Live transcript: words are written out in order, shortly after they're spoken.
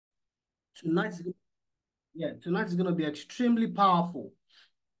Tonight is tonight is gonna be extremely powerful.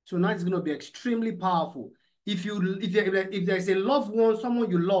 Tonight is gonna be extremely powerful. If there's a loved one, someone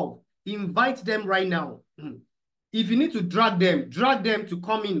you love, invite them right now. If you need to drag them to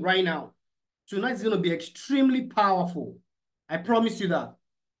come in right now. Tonight is gonna be extremely powerful. I promise you that.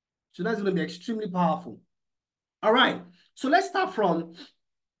 Tonight is gonna be extremely powerful. All right. So let's start from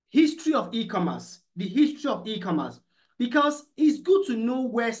history of e-commerce. The history of e-commerce, because it's good to know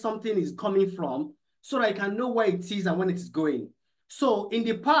where something is coming from so that I can know where it is and when it is going. So in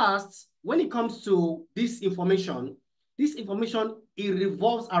the past, when it comes to this information, it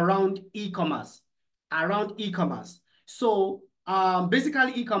revolves around e-commerce, So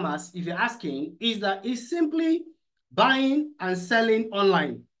basically e-commerce, if you're asking, is that it's simply buying and selling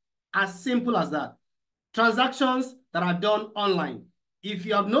online. As simple as that. Transactions that are done online. If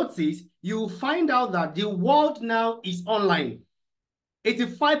you have noticed, you will find out that the world now is online.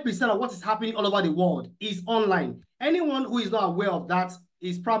 85% of what is happening all over the world is online. Anyone who is not aware of that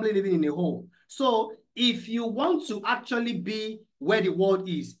is probably living in a hole. So if you want to actually be where the world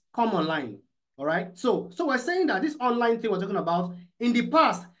is, come online. All right. So we're saying that this online thing we're talking about in the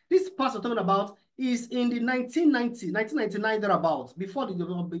past, this past we're talking about is in the 1999 thereabouts, before the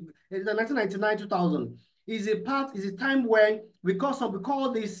 1999, 2000. Is a time when we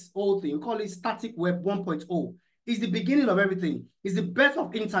call this whole thing, we call it static web 1.0. It's the beginning of everything. It's the birth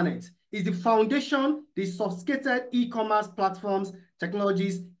of internet. It's the foundation, the sophisticated e-commerce platforms,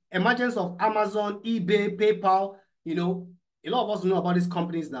 technologies, emergence of Amazon, eBay, PayPal. You know, a lot of us know about these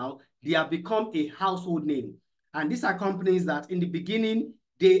companies now. They have become a household name. And these are companies that in the beginning,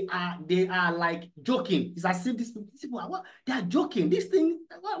 they are like joking. It's as if these people they are joking. This thing,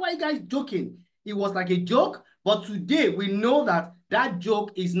 why are you guys joking? It was like a joke, but today we know that that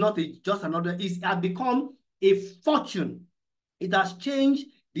joke is not just another, it has become a fortune. It has changed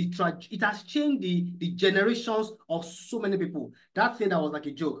the generations of so many people. That thing that was like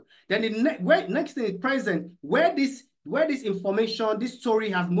a joke. Then the next thing is present, where this information, this story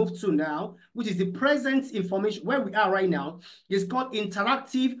has moved to now, which is the present information, where we are right now, is called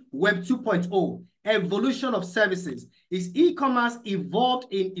interactive web 2.0. Evolution of services. Is e-commerce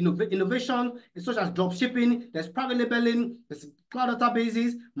evolved in innovation such as drop shipping, there's private labeling, there's cloud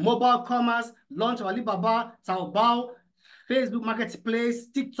databases, mobile commerce, launch of Alibaba, Taobao, Facebook Marketplace,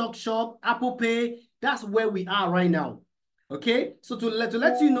 TikTok Shop, Apple Pay. That's where we are right now. Okay, so to let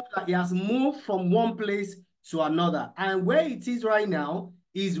you know that it has moved from one place to another, and where it is right now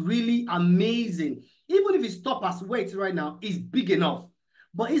is really amazing. Even if it stops as where it is right now, it's big enough.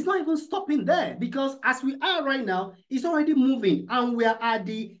 But it's not even stopping there, because as we are right now, it's already moving and we are at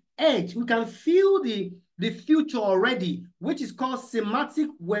the edge. We can feel the future already, which is called semantic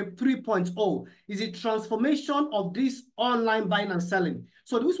web 3.0. Is a transformation of this online buying and selling.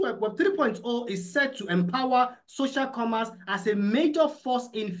 So this web 3.0 is set to empower social commerce as a major force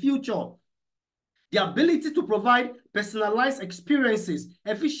in future. The ability to provide personalized experiences,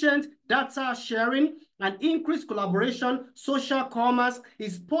 efficient data sharing, and increased collaboration, social commerce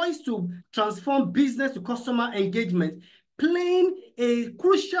is poised to transform business to customer engagement, playing a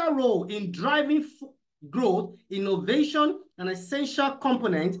crucial role in driving growth, innovation, and essential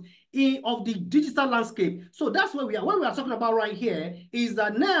component of the digital landscape. So that's where we are. What we are talking about right here is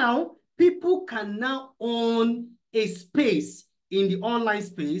that now people can now own a space in the online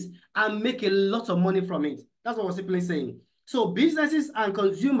space and make a lot of money from it. That's what we're simply saying. So businesses and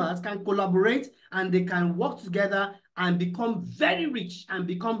consumers can collaborate and they can work together and become very rich and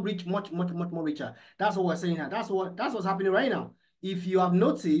become rich, much more richer. That's what we're saying here. That's what's happening right now. If you have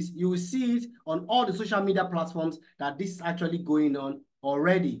noticed, you will see it on all the social media platforms that this is actually going on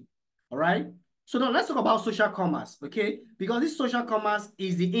already. All right. So now let's talk about social commerce, okay? Because this social commerce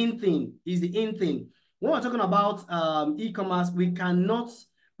is the in thing, When we're talking about e-commerce, we cannot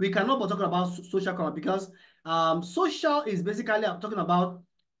but talk about social commerce, because social is basically talking about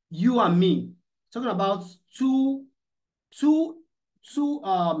you and me, talking about two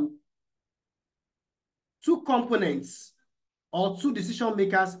components or two decision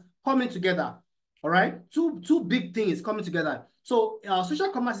makers coming together. All right, two big things coming together. So social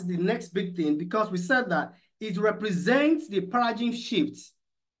commerce is the next big thing, because we said that it represents the paradigm shift.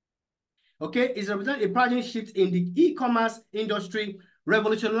 Okay, it represents a paradigm shift in the e-commerce industry,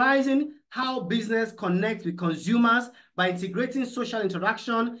 revolutionizing how business connects with consumers by integrating social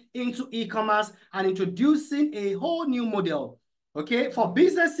interaction into e-commerce and introducing a whole new model. Okay, for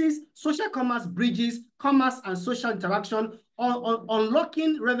businesses, social commerce bridges commerce and social interaction,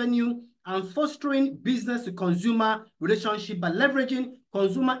 unlocking revenue and fostering business to consumer relationship by leveraging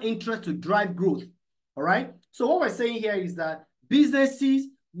consumer interest to drive growth. All right. So what we're saying here is that businesses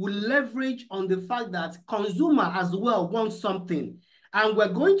will leverage on the fact that consumer as well wants something. And we're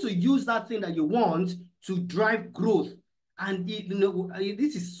going to use that thing that you want to drive growth. And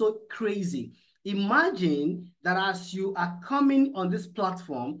this is so crazy. Imagine that as you are coming on this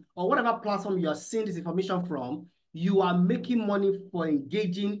platform or whatever platform you are seeing this information from, you are making money for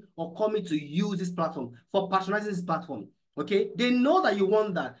engaging or coming to use this platform, for patronizing this platform. Okay, they know that you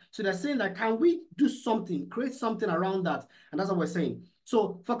want that. So they're saying that, can we do something, create something around that? And that's what we're saying.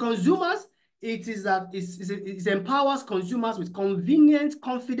 So for consumers, it is that it empowers consumers with convenient,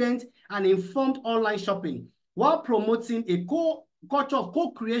 confident, and informed online shopping while promoting a culture of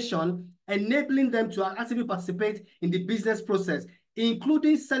co-creation, enabling them to actively participate in the business process,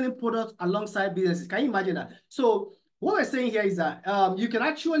 including selling products alongside businesses. Can you imagine that? So what we're saying here is that you can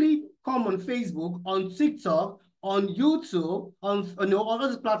actually come on Facebook, on TikTok, on YouTube, on all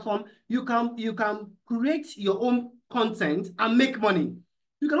this platform. You can create your own content and make money.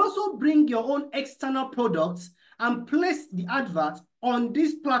 You can also bring your own external products and place the advert on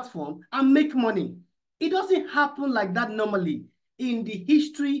this platform and make money. It doesn't happen like that normally in the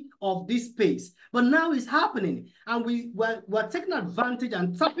history of this space, but now it's happening, and we're taking advantage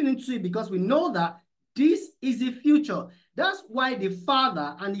and tapping into it because we know that this is the future. That's why the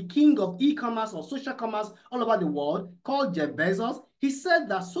father and the king of e-commerce or social commerce all over the world, called Jeff Bezos, he said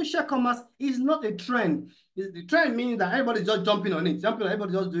that social commerce is not a trend. The trend means that everybody's just jumping on it,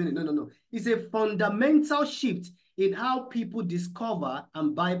 everybody's just doing it. No. It's a fundamental shift in how people discover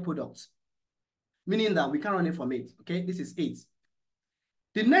and buy products, meaning that we can't run it from it. Okay, this is it.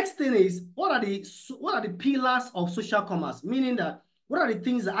 The next thing is, what are the pillars of social commerce? Meaning that, what are the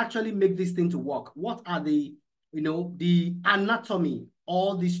things that actually make this thing to work? What are the anatomy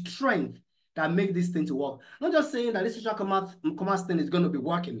or the strength that make this thing to work? Not just saying that this social commerce thing is going to be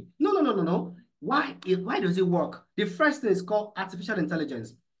working. No. Why does it work? The first thing is called artificial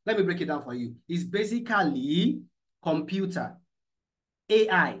intelligence. Let me break it down for you. It's basically computer,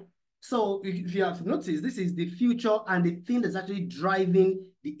 AI. So if you have noticed, this is the future and the thing that's actually driving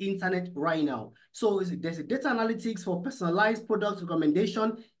the internet right now. So there's a data analytics for personalized product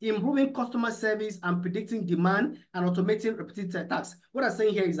recommendation, improving customer service and predicting demand, and automating repetitive tasks. What I'm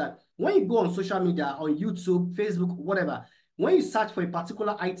saying here is that when you go on social media, on YouTube, Facebook, whatever, when you search for a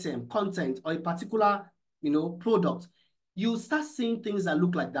particular item, content, or a particular product, you start seeing things that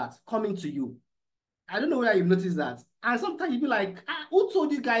look like that coming to you. I don't know whether you've noticed that. And sometimes you be like, who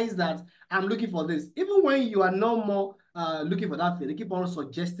told you guys that I'm looking for this? Even when you are no more looking for that thing, they keep on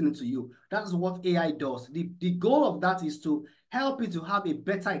suggesting it to you. That's what AI does. The goal of that is to help you to have a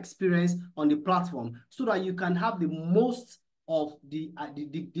better experience on the platform so that you can have the most of the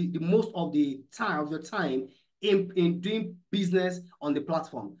most of the time of your time in doing business on the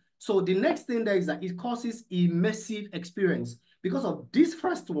platform. So the next thing there is that it causes immersive experience. Because of this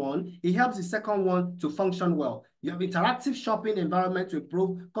first one, it helps the second one to function well. You have interactive shopping environment to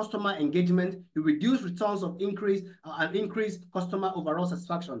improve customer engagement. You reduce returns of increase customer overall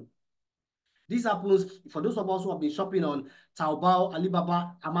satisfaction. This happens for those of us who have been shopping on Taobao,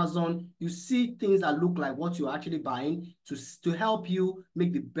 Alibaba, Amazon. You see things that look like what you're actually buying to help you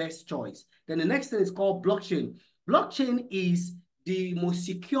make the best choice. Then the next thing is called blockchain. Blockchain is the most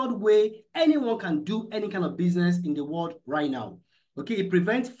secured way anyone can do any kind of business in the world right now. Okay, it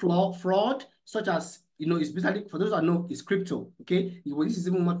prevents fraud, such as, it's basically, for those that know, it's crypto. Okay, this is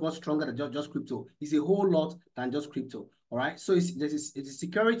even much more stronger than just crypto. It's a whole lot than just crypto. All right, so it's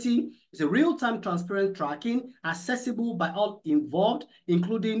security. It's a real-time transparent tracking, accessible by all involved,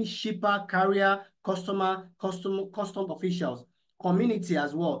 including shipper, carrier, custom officials, community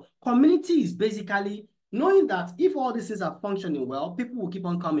as well. Community is basically knowing that if all these things are functioning well, people will keep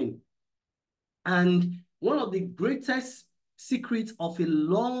on coming. And one of the greatest secrets of a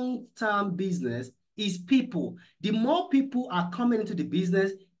long-term business is people. The more people are coming into the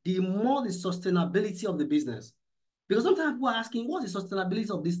business, the more the sustainability of the business. Because sometimes people are asking, what's the sustainability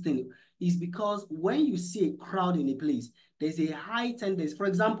of this thing? Is because when you see a crowd in a place, there's a high tendency. For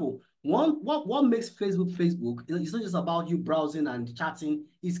example, what makes Facebook, it's not just about you browsing and chatting,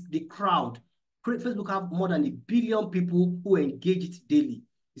 it's the crowd. Facebook have more than 1 billion people who engage it daily.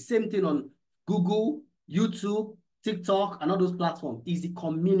 The same thing on Google, YouTube, TikTok, and all those platforms is the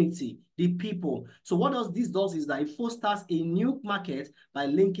community, the people. So what this does is that it fosters a new market by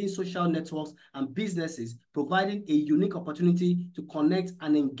linking social networks and businesses, providing a unique opportunity to connect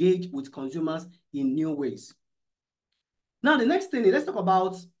and engage with consumers in new ways. Now, the next thing is, let's talk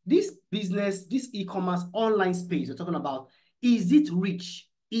about this business, this e-commerce online space we're talking about. Is it rich?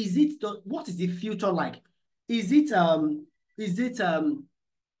 What is the future like? What's it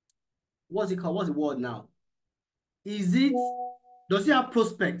called? What's the word now? Is it Does it have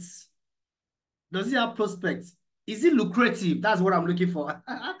prospects? Does it have prospects? Is it lucrative? That's what I'm looking for.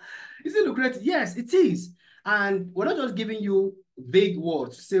 Is it lucrative? Yes, it is. And we're not just giving you vague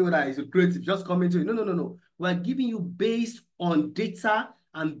words to say whether it's lucrative, just come into it. No, no, no, no. We're giving you based on data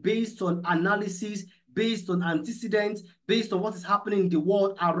and based on analysis, based on antecedents, based on what is happening in the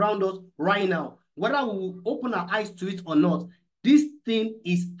world around us right now. Whether we will open our eyes to it or not, this thing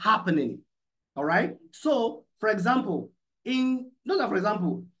is happening. All right. So, for example,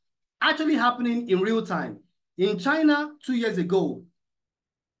 actually happening in real time. In China, 2 years ago,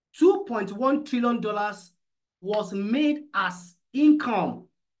 $2.1 trillion was made as income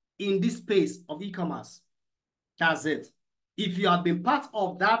in this space of e-commerce. That's it. If you have been part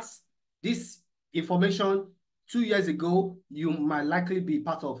of this information 2 years ago, you might likely be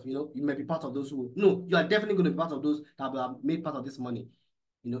part of, you may be part of those who, no, you are definitely going to be part of those that have made part of this money,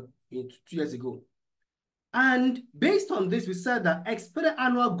 in 2 years ago. And based on this, we said that expected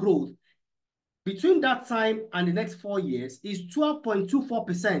annual growth between that time and the next 4 years is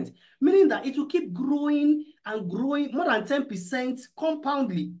 12.24%, meaning that it will keep growing and growing more than 10%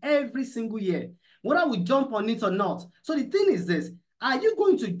 compoundly every single year, whether we jump on it or not. So the thing is this, are you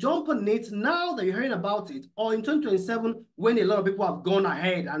going to jump on it now that you're hearing about it, or in 2027 when a lot of people have gone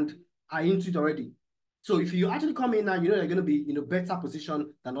ahead and are into it already? So if you actually come in now, you know you're going to be in a better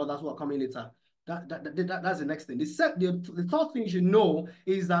position than others who are coming later. That's the next thing. The third thing you should know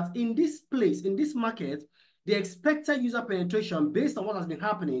is that in this place, in this market, the expected user penetration based on what has been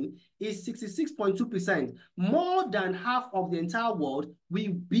happening is 66.2%. More than half of the entire world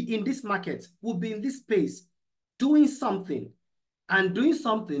will be in this market, will be in this space, doing something. And doing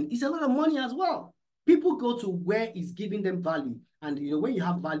something is a lot of money as well. People go to where it's giving them value. And when you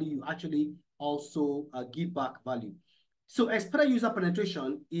have value, you actually also give back value. So expected user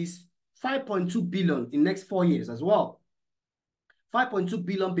penetration is 5.2 billion in next 4 years as well. 5.2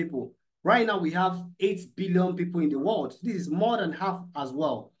 billion people. Right now, we have 8 billion people in the world. This is more than half as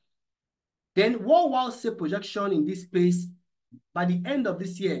well. Then worldwide sales projection in this space by the end of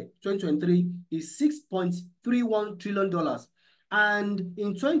this year, 2023, is $6.31 trillion. And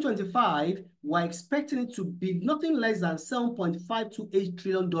in 2025, we're expecting it to be nothing less than $7.528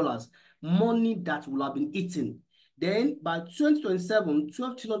 trillion, money that will have been eaten. Then by 2027,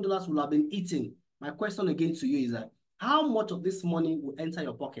 $12 trillion will have been eaten. My question again to you is that how much of this money will enter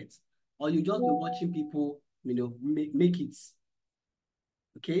your pocket? Or you just be watching people, make it?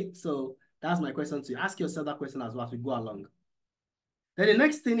 Okay, so that's my question to you. Ask yourself that question as well as we go along. Then the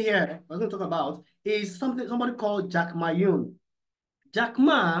next thing here we're going to talk about is somebody called Jack Ma Yun. Jack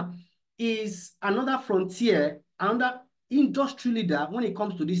Ma is another frontier, another industry leader when it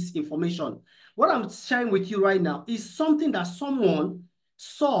comes to this information. What I'm sharing with you right now is something that someone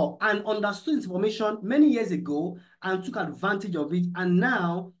saw and understood this information many years ago and took advantage of it, and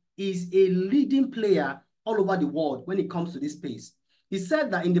now is a leading player all over the world when it comes to this space. He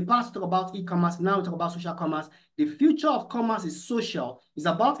said that in the past, we talk about e-commerce, now we talk about social commerce. The future of commerce is social. It's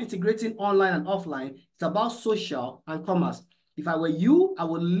about integrating online and offline. It's about social and commerce. If I were you, I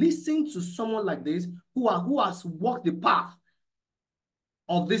would listen to someone like this who has walked the path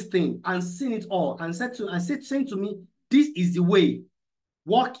of this thing and seen it all and saying to me, this is the way,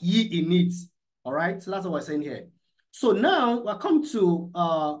 walk ye in it. All right, so that's what we're saying here. So now we're come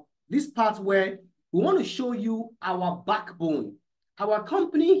to this part where we want to show you our backbone. Our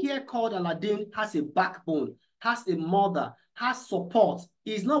company here called Aladdin has a backbone, has a mother, has support.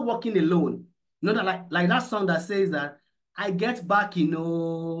 It's not working alone. You know that like that song that says that I get back, I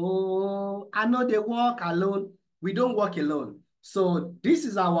know they work alone. We don't work alone. So this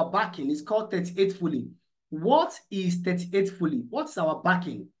is our backing. It's called 38 Fully. What is 38 Fully? What's our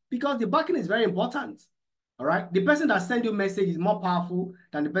backing? Because the backing is very important. All right. The person that sent you a message is more powerful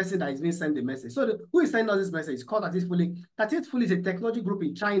than the person that is being sent the message. So who is sending us this message? It's called 38 Fully. 38 Fully is a technology group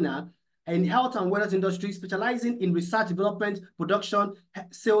in China in health and wellness industry, specializing in research, development, production,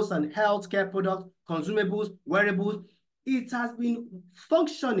 sales, and healthcare products, consumables, wearables. It has been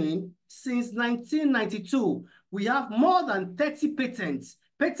functioning since 1992. We have more than 30 patents.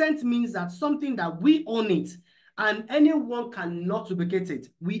 Patent means that something that we own it and anyone cannot duplicate it.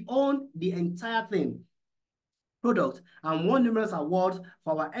 We own the entire thing. Product and won numerous awards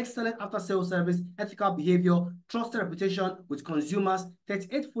for our excellent after-sales service, ethical behavior, trusted reputation with consumers.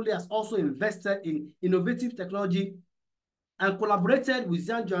 38 Fully has also invested in innovative technology and collaborated with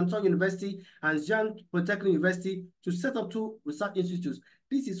Zhejiang University and Zhejiang Polytechnic University to set up 2 research institutes.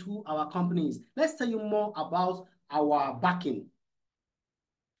 This is who our company is. Let's tell you more about our backing.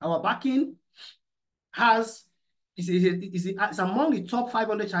 Our backing is among the top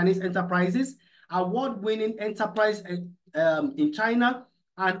 500 Chinese enterprises, award-winning enterprise in China,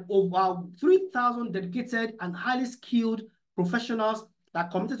 and over 3,000 dedicated and highly skilled professionals that are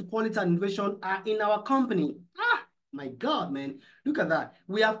committed to quality and innovation are in our company. Ah, my God, man. Look at that.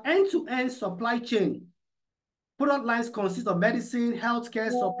 We have end-to-end supply chain. Product lines consist of medicine, healthcare,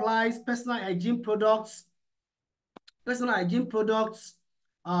 supplies, personal hygiene products,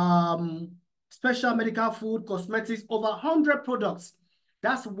 special medical food, cosmetics, over 100 products.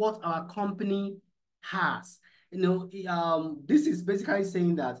 That's what our company has. This is basically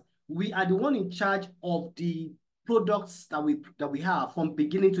saying that we are the one in charge of the products that we have from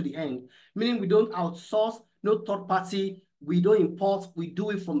beginning to the end, meaning we don't outsource, no third party, we don't import, we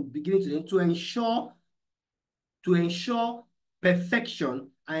do it from beginning to the end to ensure perfection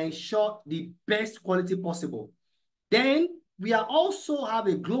and ensure the best quality possible. Then we are also have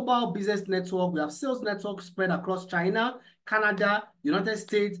a global business network. We have sales network spread across China, Canada, United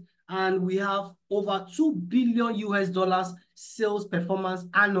States, and we have over $2 billion US sales performance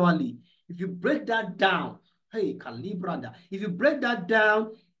annually. If you break that down, hey, Calibranda, if you break that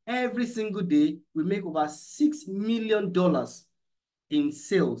down, every single day, we make over $6 million in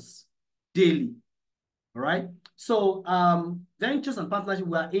sales daily. All right. So ventures and partnership,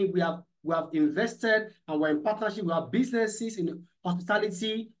 we have invested and we're in partnership with our businesses in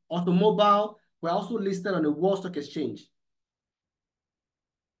hospitality, automobile. We're also listed on the World Stock Exchange.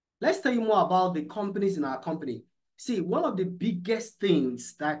 Let's tell you more about the companies in our company. See, one of the biggest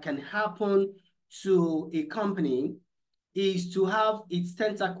things that can happen to a company is to have its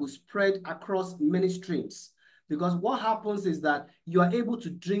tentacles spread across many streams. Because what happens is that you are able to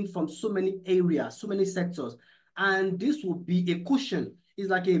drink from so many areas, so many sectors, and this will be a cushion. It's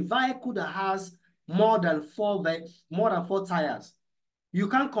like a vehicle that has more than four tires. You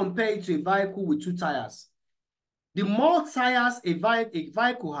can't compare it to a vehicle with 2 tires. The more tires a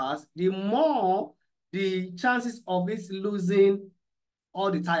vehicle has, the more the chances of it losing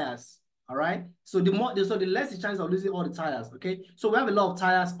all the tires. All right. So the less the chance of losing all the tires. Okay. So we have a lot of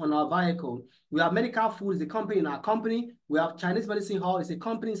tires on our vehicle. We have medical food, is a company in our company. We have Chinese medicine hall, is a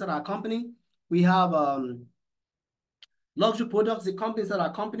company inside our company. We have luxury products, a company inside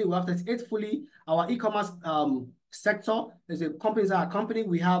our company. We have 38 fully. Our e-commerce sector is a company inside our company.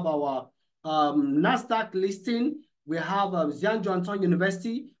 We have our NASDAQ listing. We have Zhangjiang Anton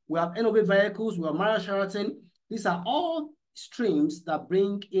University. We have Innovative Vehicles. We have Marriott Sheraton. These are all streams that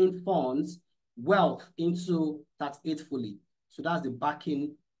bring in funds, wealth into that 8 fully. So that's the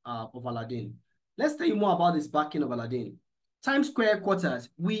backing of Aladdin. Let's tell you more about this backing of Aladdin. Times Square quarters,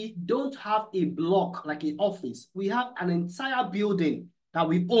 we don't have a block like an office. We have an entire building that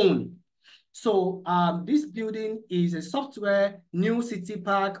we own. So this building is a software new city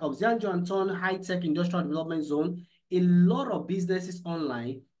park of Zhangjiang Anton High-Tech Industrial Development Zone. A lot of businesses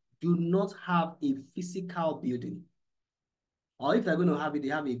online do not have a physical building. Or if they're going to have it, they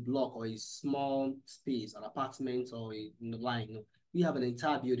have a block or a small space, an apartment or a line. We have an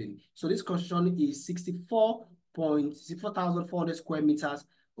entire building. So this construction is 64,400 square meters.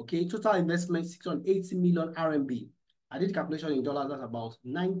 Okay, total investment 680 million RMB. I did the calculation in dollars, that's about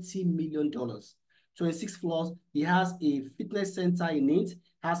 $90 million. 26 floors. It has a fitness center in it,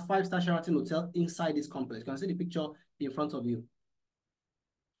 has 5-star Sheraton Hotel inside this complex. You can see the picture in front of you.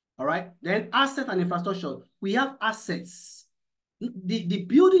 All right, then asset and infrastructure. We have assets. The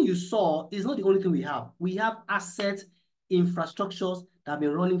building you saw is not the only thing we have. We have asset infrastructures that have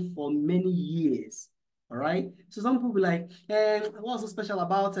been running for many years. All right. So some people will be like, what's so special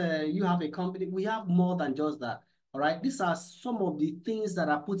about you have a company? We have more than just that. All right. These are some of the things that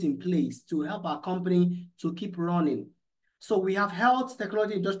are put in place to help our company to keep running. So we have Health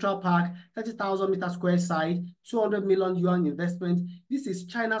Technology Industrial Park, 30,000 meter square site, 200 million yuan investment. This is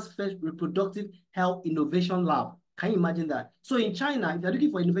China's first reproductive health innovation lab. Can you imagine that? So in China, if you're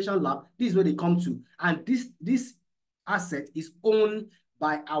looking for innovation lab, this is where they come to. And this asset is owned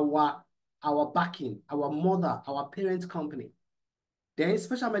by our backing, our parent company. Then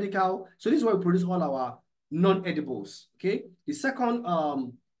special medical. So this is where we produce all our non-edibles. Okay. The second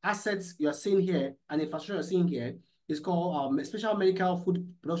assets you are seeing here and infrastructure you're seeing here is called special medical food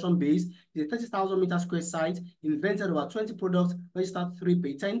production base. It's a 30,000 meter square site, invented over 20 products, registered 3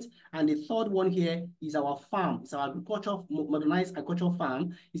 patents. And the third one here is our farm. It's our modernized agricultural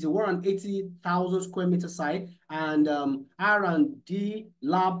farm. It's a 180,000 square meter site, and R&D,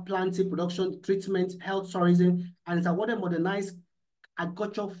 lab, planting, production, treatment, health, tourism, and it's a modernized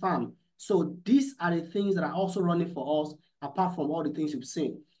agricultural farm. So these are the things that are also running for us, apart from all the things you've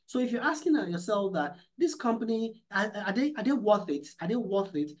seen. So if you're asking yourself that this company, are they worth it? Are they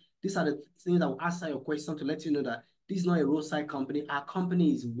worth it? These are the things that will answer your question to let you know that this is not a roadside company. Our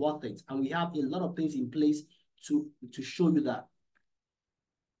company is worth it. And we have a lot of things in place to show you that.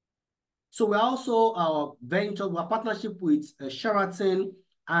 So we're also we're partnership with Sheraton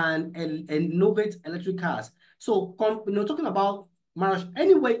and Innovate Electric Cars. So talking about Marriott,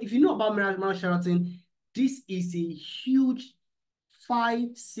 anyway, if you know about Marriott Sheraton, this is a huge 5,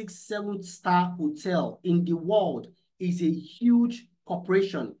 6, 7-star hotel in the world. Is a huge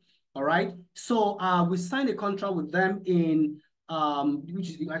corporation. All right. So we signed a contract with them in which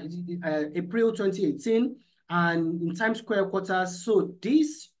is April 2018, and in Times Square quarters. So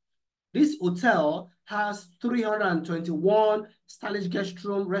this hotel has 321 stylish guest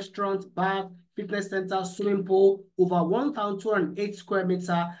room, restaurant, bar, fitness center, swimming pool, over 1,208 square meters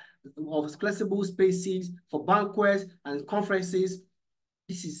of flexible spaces for banquets and conferences.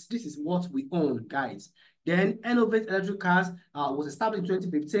 This is what we own, guys. Then Innovate Electric Cars was established in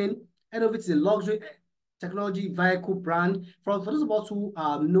 2015. Innovate is a luxury technology vehicle brand. For those of us who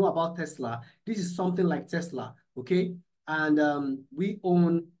know about Tesla, this is something like Tesla, okay? And we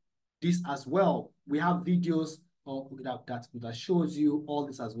own this as well. We have videos that shows you all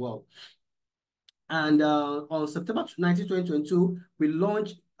this as well. And on September 19, 2022, we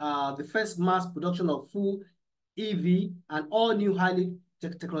launched the first mass production of full EV and all new highly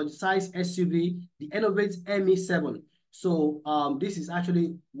technologized SUV, the Innovate ME7. So this is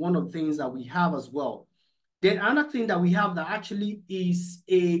actually one of the things that we have as well. Then another thing that we have that actually is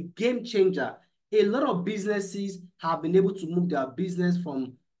a game changer. A lot of businesses have been able to move their business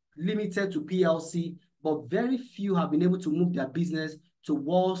from limited to PLC, but very few have been able to move their business to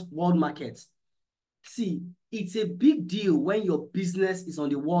world markets. See, it's a big deal when your business is on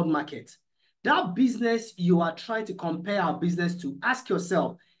the world market. That business you are trying to compare our business to, ask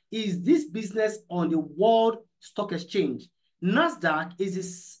yourself, is this business on the World Stock Exchange? NASDAQ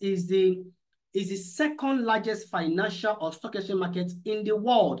is the second largest financial or stock exchange market in the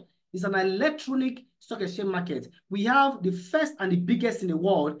world. It's an electronic stock exchange market. We have the first and the biggest in the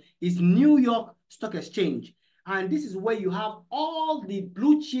world is New York Stock Exchange. And this is where you have all the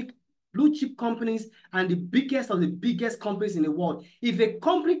blue chip companies and the biggest of the biggest companies in the world. If a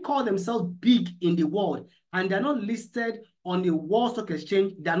company calls themselves big in the world and they're not listed on the World Stock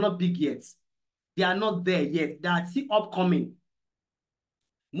Exchange, they're not big yet. They are not there yet. They are still upcoming.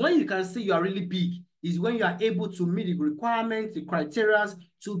 When you can say you are really big is when you are able to meet the requirements, the criteria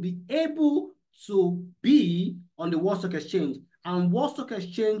to be able to be on the World Stock Exchange. And World Stock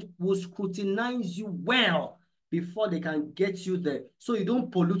Exchange will scrutinize you well before they can get you there, so you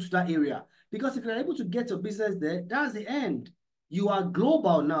don't pollute that area. Because if you're able to get your business there, that's the end. You are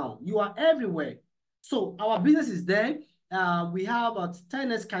global now. You are everywhere. So our business is there. We have a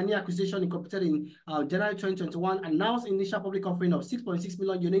 10x Kanye acquisition incorporated in January 2021, announced initial public offering of 6.6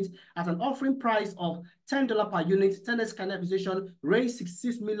 million units at an offering price of $10 per unit. 10x Kanye acquisition raised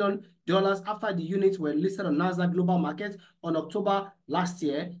 $66 million after the units were listed on NASDAQ Global Market on October last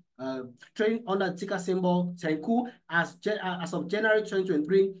year. Trading under the ticker symbol TENKU as of January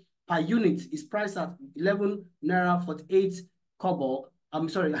 2023 per unit is priced at 11 naira 48 kobo. I'm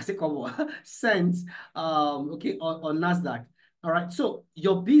sorry, I say kobo cents. Okay, on NASDAQ. All right. So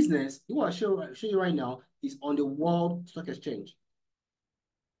your business, what I'll show you right now, is on the World Stock Exchange.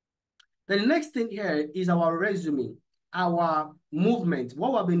 Then the next thing here is our resume, our movement,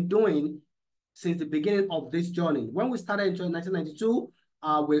 what we've been doing since the beginning of this journey. When we started in 1992.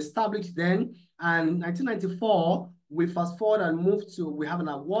 We established then, and in 1994, we fast forward and moved to, we have an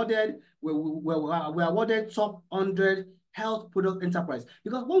awarded, we awarded top 100 health product enterprise.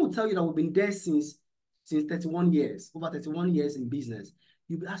 Because when we tell you that we've been there since 31 years, over 31 years in business,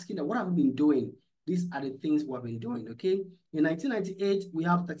 you'll be asking that, what have we been doing? These are the things we've been doing, okay? In 1998, we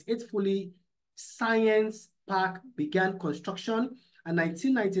have 38 fully science park began construction. And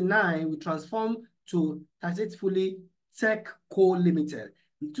 1999, we transformed to 38 fully Tech Co Limited.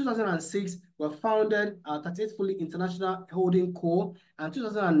 In 2006, we founded 38 Fully International Holding Co. And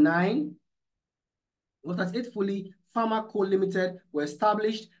 2009, 38 Fully Pharma Co Limited were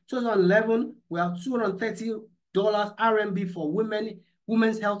established. 2011, we have $230 RMB for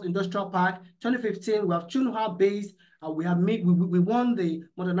Women's Health Industrial Park. 2015, we have Chunhua based. We won the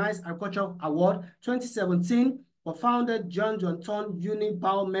Modernized Agriculture Award. 2017. We founded John Johnson Uni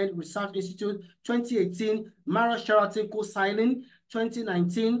Biomed Research Institute. 2018, Marriott Sheraton co-signing.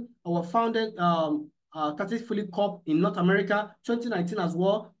 2019, we founded 38 Fully Corp in North America. 2019 as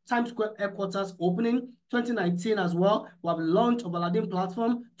well, Times Square headquarters opening. 2019 as well, we have launched of Aladdin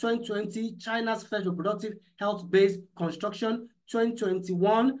platform. 2020, China's first reproductive health-based construction.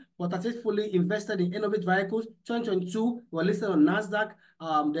 2021, we 38 fully invested in innovative vehicles. 2022, we're listed on NASDAQ.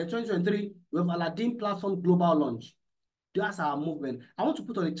 Then 2023, we have Aladdin platform global launch. That's our movement. I want to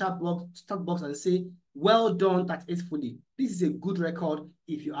put on the chat box and say, well done 38 fully. This is a good record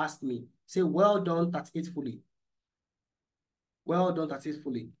if you ask me. Say well done 38 fully. Well done 38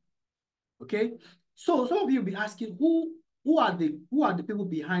 fully. Okay? So some of you will be asking, who are the people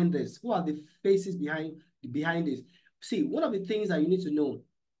behind this? Who are the faces behind this? See, one of the things that you need to know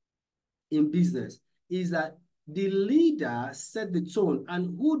in business is that the leader set the tone,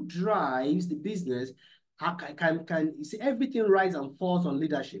 and who drives the business can you see, everything rises and falls on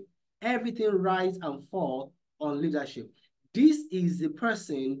leadership. Everything rises and falls on leadership. This is the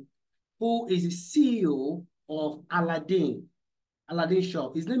person who is the CEO of Aladdin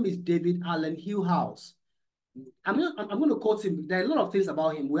shop. His name is David Allen Hillhouse. I'm going to quote him. There are a lot of things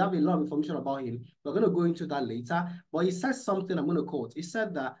about him. We have a lot of information about him. We're going to go into that later. But he said something I'm going to quote. He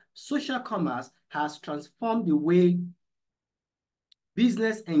said that social commerce has transformed the way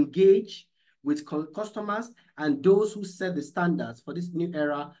business engage with customers, and those who set the standards for this new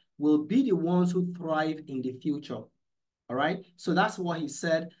era will be the ones who thrive in the future. All right. So that's what he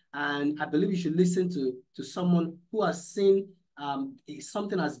said. And I believe you should listen to someone who has seen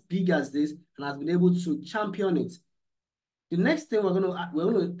something as big as this and has been able to champion it. The next thing we're going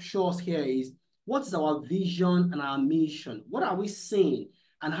to show us here is, what is our vision and our mission? What are we seeing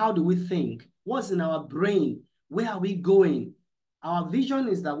and how do we think? What's in our brain? Where are we going? Our vision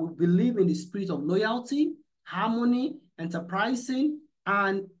is that we believe in the spirit of loyalty, harmony, enterprising,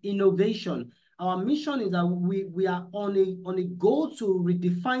 and innovation. Our mission is that we are on a goal to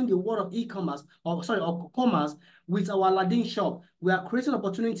redefine the world of e-commerce, or commerce, with our Aladdin shop. We are creating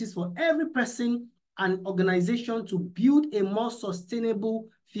opportunities for every person and organization to build a more sustainable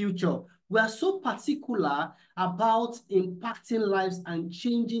future. We are so particular about impacting lives and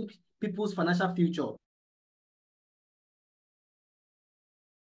changing people's financial future.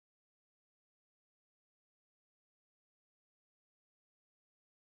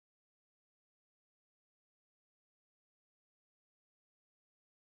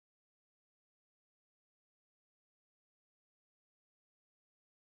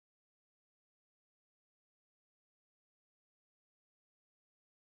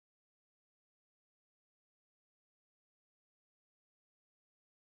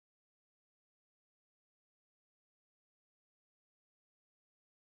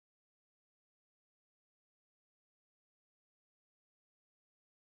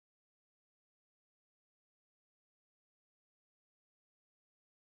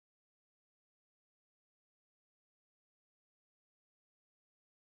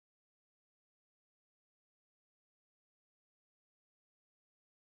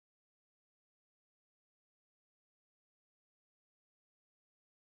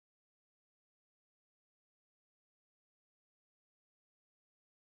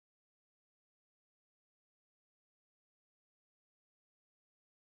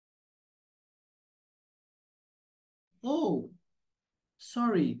 Oh,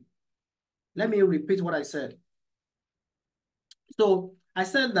 sorry. Let me repeat what I said. So I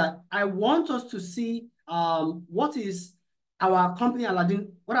said that I want us to see what is our company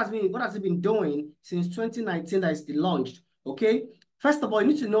Aladdin, what has it been doing since 2019 that is launched. Okay. First of all, you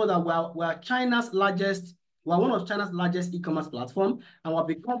need to know that we're China's largest, we're one of China's largest e-commerce platform, and we're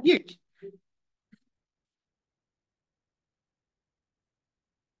become big.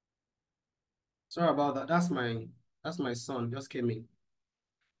 Sorry about that. That's my son just came in.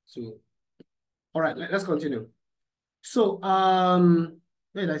 So all right, let's continue. So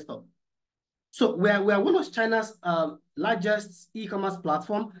where did I stop? So we are one of China's largest e-commerce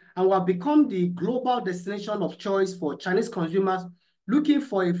platform, and we have become the global destination of choice for Chinese consumers looking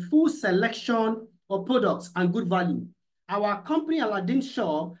for a full selection of products and good value. Our company, Aladdin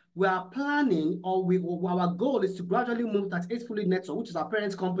Shop, we are planning, our goal is to gradually move that Fully Network, which is our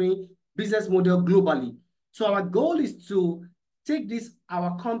parent company business model globally. So our goal is to take this,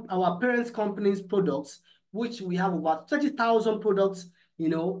 our parent company's products, which we have about 30,000 products,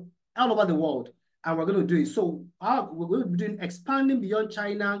 all over the world, and we're going to do it. So we're going to be doing expanding beyond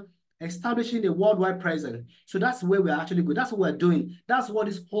China, establishing a worldwide presence. So that's where we're actually going. That's what we're doing. That's what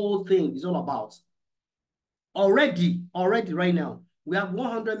this whole thing is all about. Already right now, we have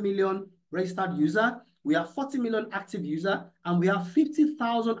 100 million registered user, we have 40 million active user, and we have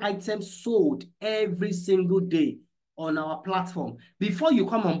 50,000 items sold every single day on our platform. Before you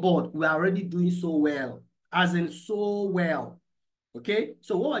come on board, we are already doing so well, as in so well. Okay,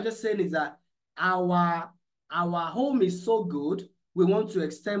 so what I'm just saying is that our home is so good, we want to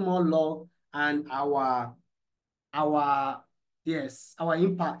extend more love and our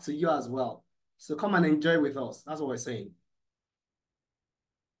impact to you as well. So come and enjoy with us. That's what we're saying.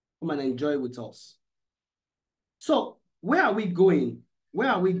 Come and enjoy with us. So where are we going? Where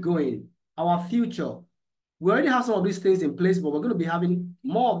are we going? our future. We already have some of these things in place, but we're going to be having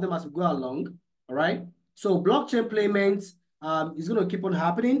more of them as we go along. All right. So blockchain payments is going to keep on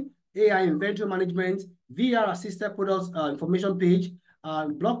happening. AI inventory management, VR assisted products information page,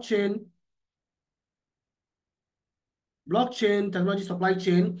 blockchain technology supply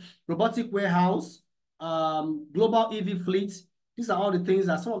chain, robotic warehouse, global EV fleets. These are all the things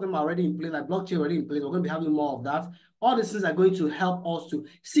that some of them are already in place, like blockchain already in place. We're going to be having more of that. All these things are going to help us to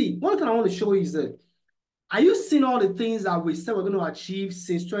see. One thing I want to show you is that, are you seeing all the things that we said we're going to achieve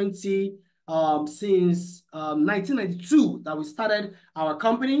since 1992 that we started our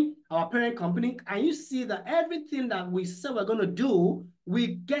company, our parent company? And you see that everything that we said we're going to do, we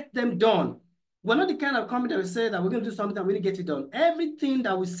get them done. We're not the kind of company that we say that we're going to do something and we really get it done. Everything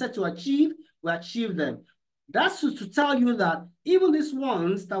that we set to achieve, we achieve them. That's to tell you that even these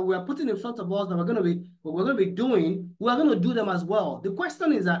ones that we are putting in front of us that we're going to be doing, we are going to do them as well. The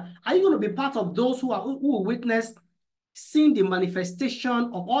question is that, are you going to be part of those who will witness seeing the manifestation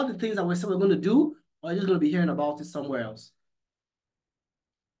of all the things that we said we're going to do, or are you just going to be hearing about it somewhere else?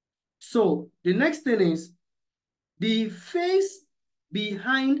 So the next thing is the face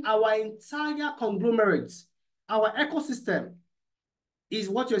behind our entire conglomerate, our ecosystem, is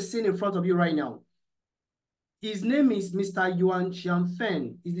what you're seeing in front of you right now. His name is Mr. Yuan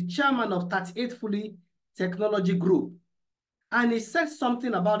Qianfeng. He's the chairman of 38 Fully Technology Group. And he said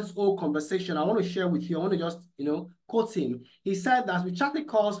something about this whole conversation I want to share with you. I want to just, quote him. He said that with charting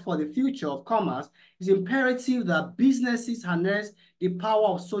course for the future of commerce, it's imperative that businesses harness the power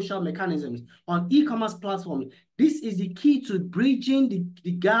of social mechanisms on e-commerce platforms. This is the key to bridging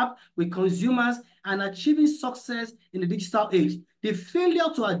the gap with consumers and achieving success in the digital age. The failure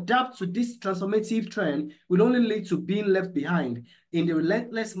to adapt to this transformative trend will only lead to being left behind in the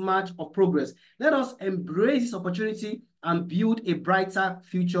relentless march of progress. Let us embrace this opportunity and build a brighter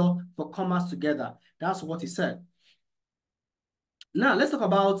future for commerce together. That's what he said. Now, let's talk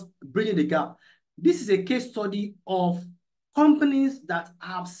about bridging the gap. This is a case study of companies that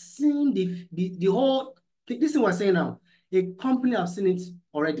have seen the whole thing. This is what I'm saying now. A company have seen it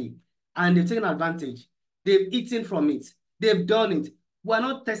already, and they've taken advantage. They've eaten from it. They've done it. We're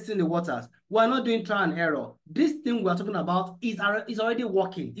not testing the waters. We're not doing trial and error. This thing we're talking about is already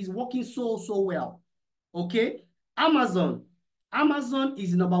working. It's working so well. Okay? Amazon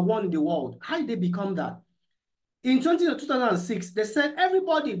is number one in the world. How did they become that? In 2006, they said,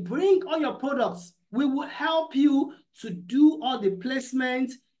 everybody bring all your products. We will help you to do all the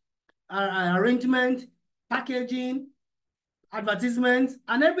placement, arrangement, packaging, advertisements,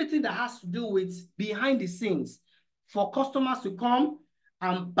 and everything that has to do with behind the scenes for customers to come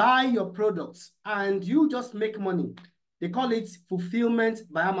and buy your products, and you just make money. They call it fulfillment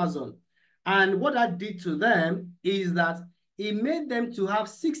by Amazon. And what that did to them is that it made them to have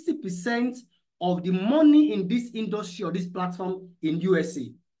 60% of the money in this industry or this platform in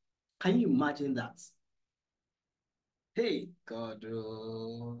USA. Can you imagine that? Hey, God.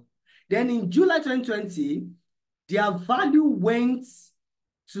 Then in July 2020, their value went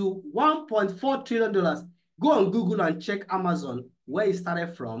to $1.4 trillion. Go on Google and check Amazon, where it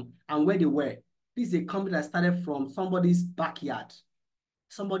started from and where they were. This is a company that started from somebody's backyard,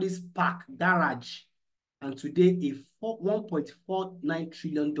 somebody's park, garage, and today $1.49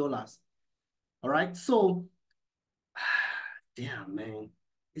 trillion. All right, so, damn, man,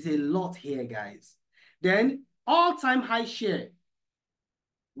 it's a lot here, guys. Then all-time high share,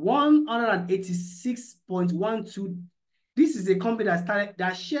 186.12. This is a company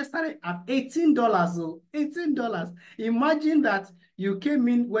that share started at $18. So $18. Imagine that you came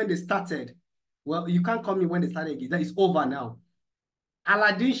in when they started. Well, you can't come in when they started again. That is over now.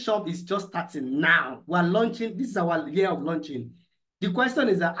 Aladdin shop is just starting now. We're launching. This is our year of launching. The question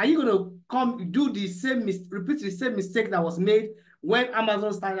is that, are you going to come do the same repeat the same mistake that was made when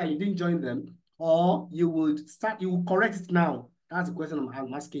Amazon started and you didn't join them, or you will correct it now? That's the question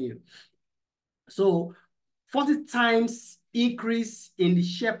I'm asking you. So 40 times increase in the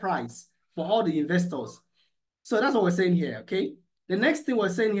share price for all the investors. So that's what we're saying here, okay? The next thing we're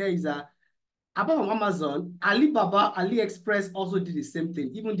saying here is that apart from Amazon, Alibaba, AliExpress also did the same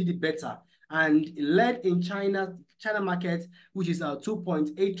thing, even did it better, and led in China market, which is a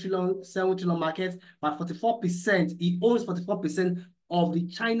 2.8 trillion, 7 trillion market, by 44%. He owns 44% of the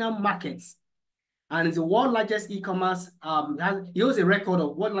China markets. And it's the world's largest e-commerce. He holds a record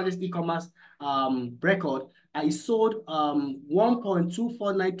of world's largest e-commerce record. He sold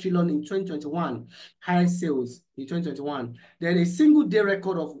 1.249 trillion in 2021, highest sales in 2021. Then a single day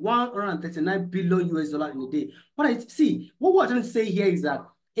record of 139 billion US dollars in a day. What we're trying to say here is that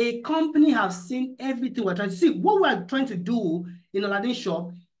a company has seen everything we're trying to see. What we're trying to do in Aladdin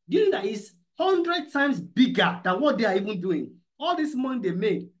shop, Do you know that is 100 times bigger than what they are even doing? All this money they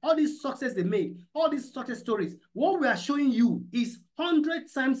made, all this success they made, all these success stories, what we are showing you is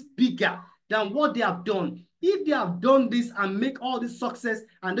 100 times bigger than what they have done. If they have done this and make all this success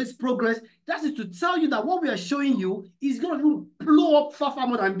and this progress, that is to tell you that what we are showing you is going to blow up far, far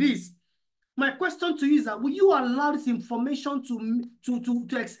more than this. My question to you is that will you allow this information to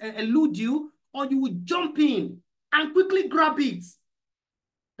elude you, or you will jump in and quickly grab it?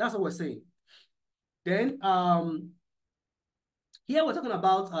 That's what we're saying. Then here we're talking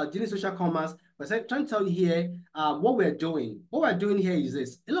about Genie Social Commerce. We're trying to tell you here what we're doing. What we're doing here is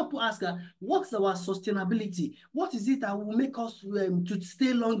this. A lot of people ask, what's our sustainability? What is it that will make us to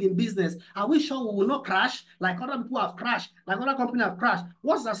stay long in business? Are we sure we will not crash like other people have crashed, like other companies have crashed?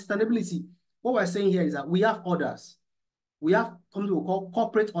 What's our sustainability? What we're saying here is that we have orders. We have something we call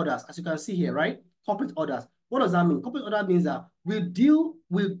corporate orders, as you can see here, right? Corporate orders. What does that mean? Corporate order means that we deal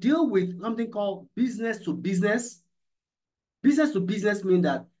with something called business to business. Business to business means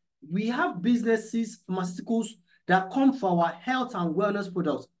that we have businesses, pharmaceuticals, that come for our health and wellness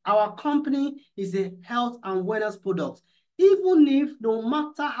products. Our company is a health and wellness product. Even if no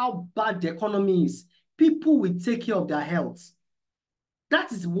matter how bad the economy is, people will take care of their health.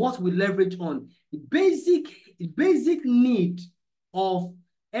 That is what we leverage on. The basic need of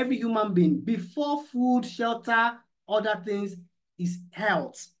every human being before food, shelter, other things is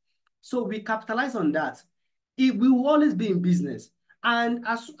health. So we capitalize on that. We will always be in business. And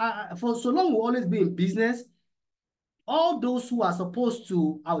as for so long we'll always be in business, all those who are supposed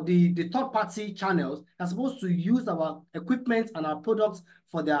to, the third-party channels are supposed to use our equipment and our products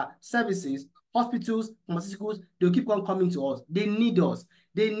for their services, hospitals, pharmaceuticals, they'll keep on coming to us. They need us.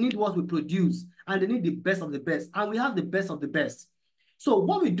 They need what we produce, and they need the best of the best. And we have the best of the best. So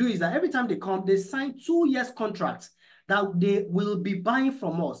what we do is that every time they come, they sign 2 years contracts that they will be buying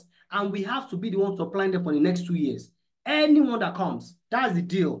from us. And we have to be the one supplying them for the next 2 years. Anyone that comes, that's the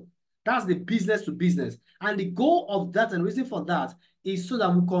deal. That's the business to business. And the goal of that and reason for that is so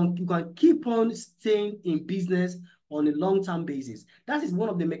that we can keep on staying in business on a long-term basis. That is one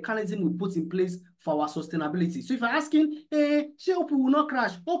of the mechanisms we put in place for our sustainability. So if you're asking, hey, hope we will not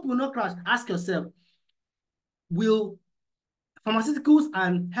crash, hope we will not crash, ask yourself, will pharmaceuticals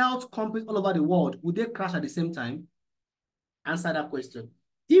and health companies all over the world, will they crash at the same time? Answer that question.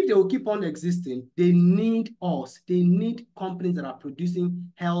 If they will keep on existing, they need us. They need companies that are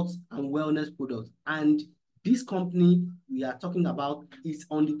producing health and wellness products. And this company we are talking about is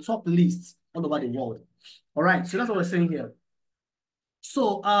on the top list all over the world. All right, so that's what we're saying here.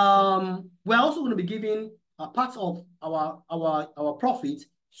 So we're also going to be giving a part of our profit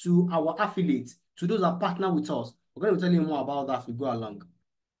to our affiliates, to those that partner with us. We're going to tell you more about that as we go along.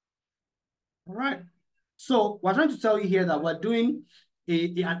 All right. So we're trying to tell you here that we're doing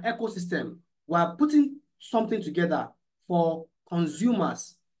an ecosystem. We're putting something together for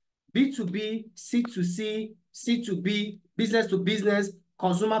consumers, B2B, C2C, C2B, business to business,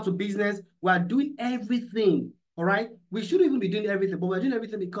 consumer to business. We're doing everything, all right? We shouldn't even be doing everything, but we're doing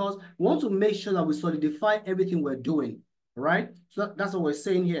everything because we want to make sure that we solidify everything we're doing, all right? So that's what we're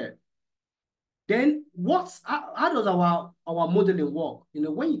saying here. Then how does our modeling work? You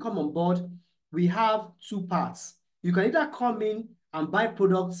know, when you come on board, we have 2 parts. You can either come in and buy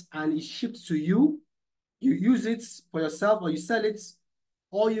products and it's shipped to you. You use it for yourself or you sell it.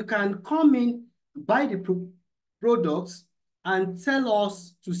 Or you can come in, buy the products and tell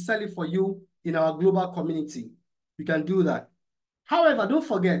us to sell it for you in our global community. You can do that. However, don't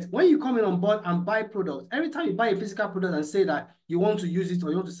forget, when you come in on board and buy products, every time you buy a physical product and say that you want to use it or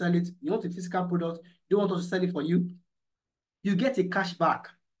you want to sell it, you want a physical product, you don't want us to sell it for you, you get a cash back.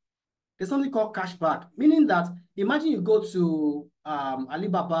 There's something called cash back, meaning that imagine you go to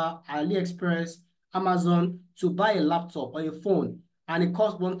Alibaba, AliExpress, Amazon to buy a laptop or a phone, and it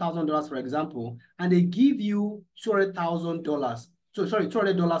costs $1,000, for example, and they give you $200,000. So sorry,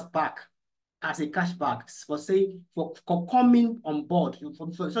 $200 back as a cashback for coming on board,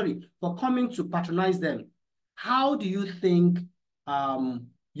 for coming to patronize them. How do you think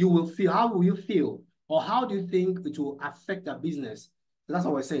you will feel? How will you feel? Or how do you think it will affect the business? So that's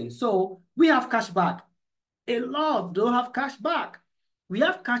what we're saying. So we have cashback. A lot don't have cashback. We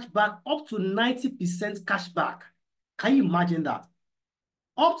have cashback up to 90% cashback. Can you imagine that?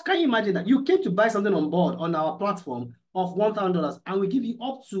 Can you imagine that? You came to buy something on board on our platform of $1,000 and we give you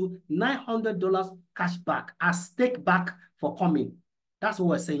up to $900 cash back as take back for coming. That's what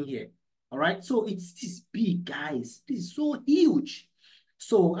we're saying here. All right. So it's this big, guys. This is so huge.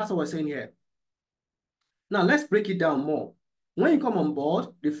 So that's what we're saying here. Now let's break it down more. When you come on board,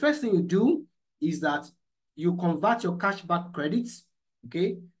 the first thing you do is that you convert your cashback credits,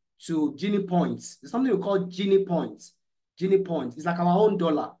 okay, to Genie points. There's something we call Genie points. Genie points. It's like our own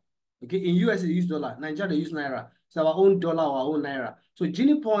dollar. Okay, in US they use dollar, Nigeria they use naira. It's our own dollar or our own naira. So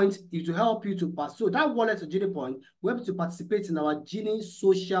Genie points is to help you to pass. So that wallet of Genie point, we have to participate in our Genie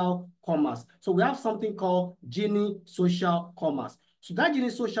social commerce. So we have something called Genie social commerce. So that Genie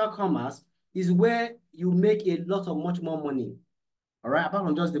social commerce is where you make a lot of much more money. All right, apart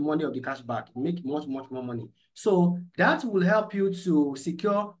from just the money of the cashback, you make much more money. So that will help you to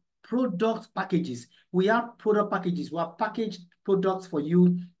secure product packages. We have product packages. We have packaged products for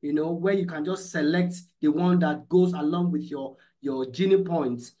you, you know, where you can just select the one that goes along with your Genie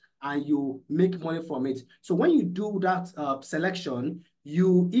points and you make money from it. So when you do that selection,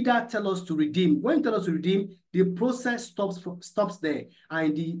 you either tell us to redeem. When you tell us to redeem, the process stops there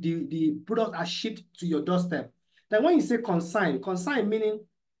and the products are shipped to your doorstep. Then when you say consign meaning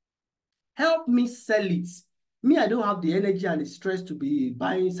help me sell it. Me, I don't have the energy and the stress to be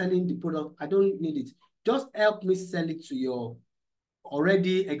selling the product. I don't need it. Just help me sell it to your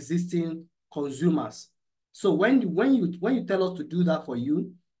already existing consumers. So when you tell us to do that for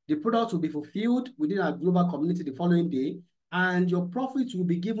you, the product will be fulfilled within our global community the following day, and your profits will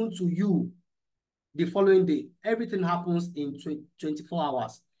be given to you the following day. Everything happens in 24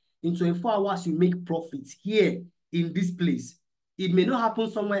 hours. In 24 hours, you make profits here in this place. It may not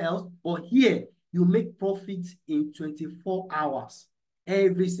happen somewhere else, but here you make profits in 24 hours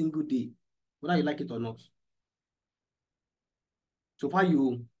every single day, whether you like it or not. So far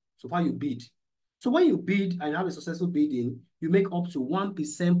you bid. So when you bid and you have a successful bidding, you make up to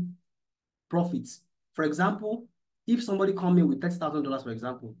 1% profits. For example, if somebody come in with $30,000, for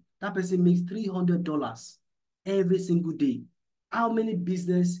example, that person makes $300 every single day. How many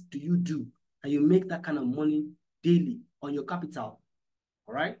business do you do and you make that kind of money daily on your capital?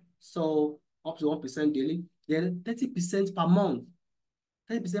 All right. So up to 1% daily, then 30% per month.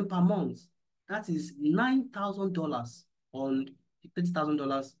 30% per month. That is $9,000 on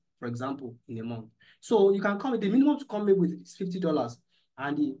 $30,000, for example, in a month. So you can come with the minimum to come in with is $50,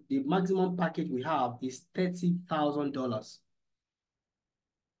 and the maximum package we have is $30,000.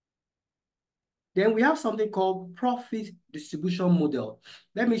 Then we have something called profit distribution model.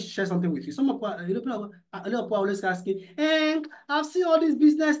 Let me share something with you. Some of a lot of people are always asking, and I've seen all this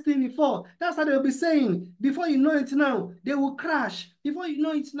business thing before. That's how they'll be saying. Before you know it now, they will crash. Before you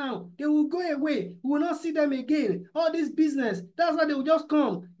know it now, they will go away. We will not see them again. All this business, that's why they will just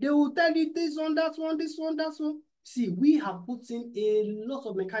come. They will tell you this one, that one, this one, that one. See, we have put in a lot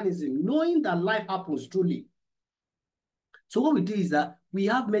of mechanism, knowing that life happens truly. So what we do is that we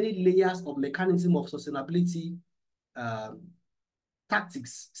have many layers of mechanism of sustainability,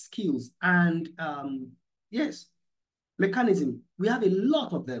 tactics, skills, and yes, mechanism. We have a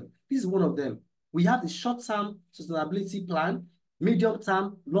lot of them. This is one of them. We have the short-term sustainability plan,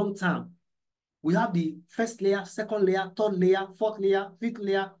 medium-term, long-term. We have the first layer, second layer, third layer, fourth layer, fifth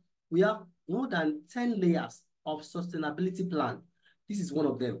layer. We have more than 10 layers of sustainability plan. This is one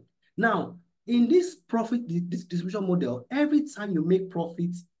of them. Now, in this profit distribution model, every time you make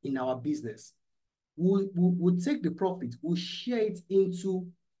profits in our business, we'll take the profit, we'll share it into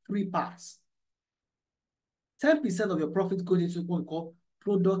 3 parts. 10% of your profit goes into what we call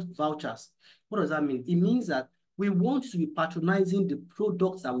product vouchers. What does that mean? It means that we want you to be patronizing the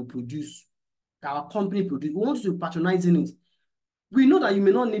products that we produce, that our company produces. We want you to be patronizing it. We know that you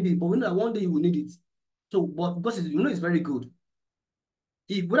may not need it, but we know that one day you will need it. So, but because you know it's very good.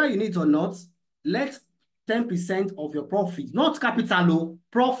 Whether you need it or not, let 10% of your profit, not capital,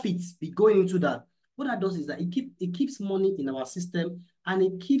 profits be going into that. What that does is that it keeps money in our system, and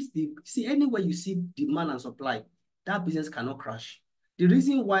it keeps anywhere you see demand and supply, that business cannot crash. The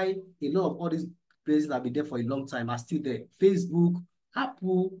reason why a lot of all these places that have been there for a long time are still there, Facebook,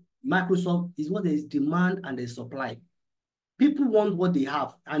 Apple, Microsoft, is what there is demand and there's supply. People want what they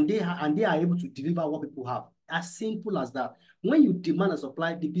have, and they are able to deliver what people have. As simple as that. When you demand and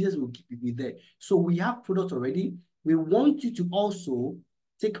supply, the business will keep it there. So we have products already. We want you to also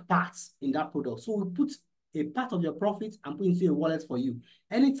take parts in that product. So we put a part of your profit and put into a wallet for you.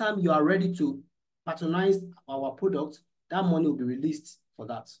 Anytime you are ready to patronize our product, that money will be released for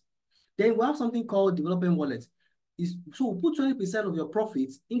that. Then we have something called development wallet. So we put 20% of your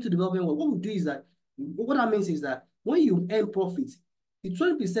profits into development wallet. What we do is that, what that means is that when you earn profit, the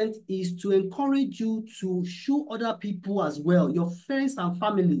 20% is to encourage you to show other people as well, your friends and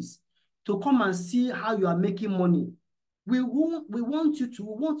families, to come and see how you are making money. We want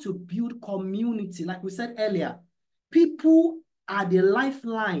to build community, like we said earlier. People are the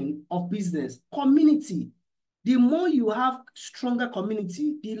lifeline of business. Community. The more you have stronger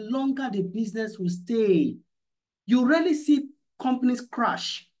community, the longer the business will stay. You rarely see companies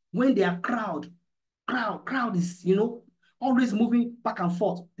crash when they are crowd is, always moving back and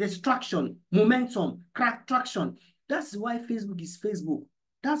forth. There's traction, momentum, traction. That's why Facebook is Facebook.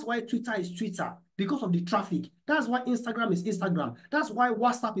 That's why Twitter is Twitter, because of the traffic. That's why Instagram is Instagram. That's why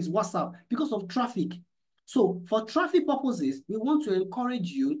WhatsApp is WhatsApp, because of traffic. So for traffic purposes, we want to encourage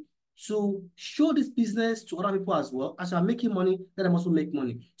you to show this business to other people as well. As you are making money, let them also make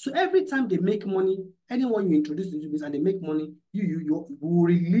money. So every time they make money, anyone you introduce to this business and they make money, you will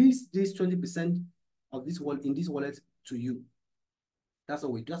release this 20% of this wallet in this wallet to you. That's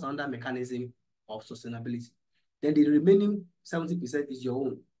all we do. That's another mechanism of sustainability. Then the remaining 70% is your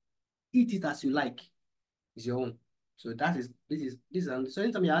own. Eat it as you like. It's your own. So this is. So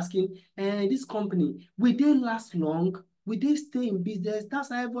anytime you're asking, this company, will they last long? Will they stay in business?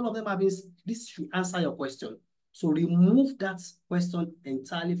 That's how all of them have been. This should answer your question. So remove that question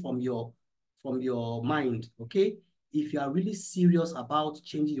entirely from your mind. Okay. If you are really serious about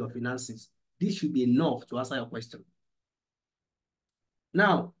changing your finances, this should be enough to answer your question.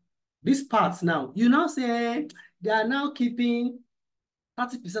 Now, this part now, you now say they are now keeping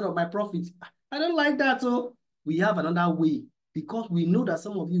 30% of my profit. I don't like that. So we have another way, because we know that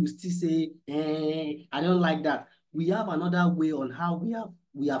some of you will still say, I don't like that. We have another way on how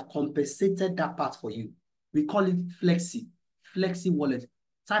we have compensated that part for you. We call it Flexi wallet.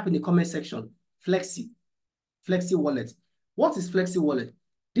 Type in the comment section, Flexi wallet. What is Flexi wallet?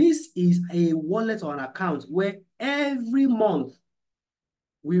 This is a wallet or an account where every month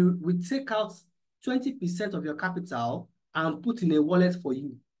we take out 20% of your capital and put in a wallet for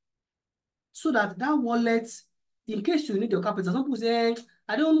you. So that wallet, in case you need your capital, some people say,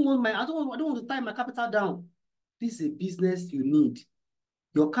 I don't want to tie my capital down. This is a business you need.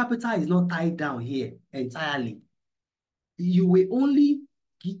 Your capital is not tied down here entirely. You will only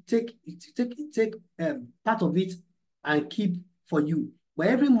take part of it and keep for you. But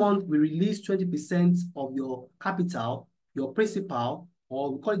every month we release 20% of your capital, your principal,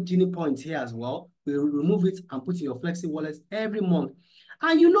 or we call it Genie points here as well. We remove it and put in your Flexi wallet every month.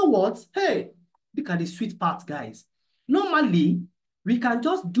 And you know what? Hey, look at the sweet part, guys. Normally, we can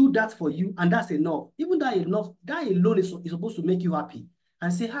just do that for you, and that's enough. Even that alone is supposed to make you happy.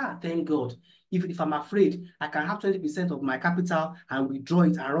 And say, thank God. If I'm afraid, I can have 20% of my capital and withdraw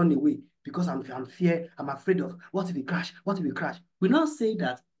it and run away because I'm afraid of what if it crash? What if it crash? We now say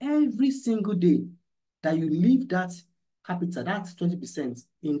that every single day that you leave that capital, that's 20%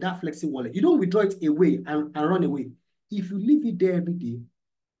 in that Flexi wallet. You don't withdraw it away and run away. If you leave it there every day,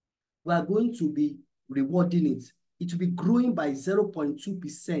 we are going to be rewarding it. It will be growing by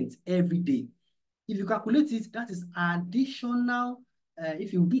 0.2% every day. If you calculate it, that is additional.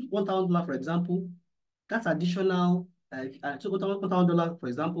 If you do $1,000, for example, that's additional. $1,000, for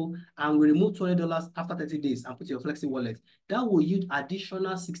example, and we remove $20 after 30 days and put your Flexi wallet. That will yield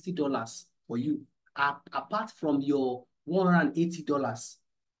additional $60 for you, apart from your $180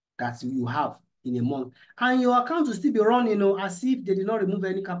 that you have in a month. And your account will still be running, as if they did not remove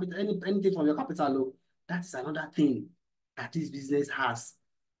any capital, anything from your capital. That is another thing that this business has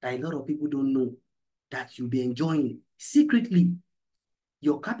that a lot of people don't know, that you'll be enjoying secretly.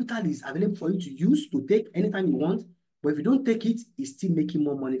 Your capital is available for you to use, to take anytime you want, but if you don't take it, it's still making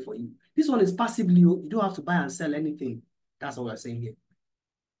more money for you. This one is passively, you don't have to buy and sell anything. That's what we're saying here.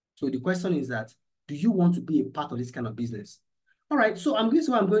 So the question is that, do you want to be a part of this kind of business? All right, so this is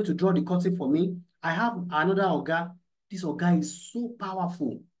why I'm going to draw the curtain for me. I have another Oga. This Oga is so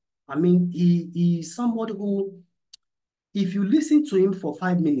powerful. I mean, he is somebody who, if you listen to him for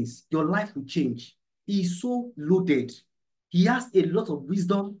 5 minutes, your life will change. He is so loaded. He has a lot of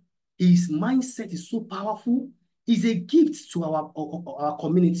wisdom. His mindset is so powerful. He's a gift to our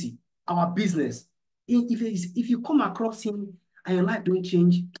community, our business. If you come across him and your life don't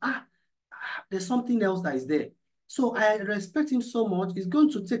change, there's something else that is there. So I respect him so much. He's going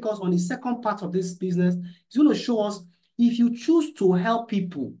to take us on the second part of this business. He's going to show us, if you choose to help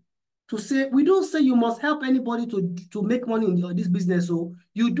people, to say, we don't say you must help anybody to make money in this business. So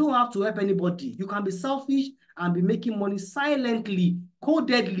you don't have to help anybody. You can be selfish and be making money silently,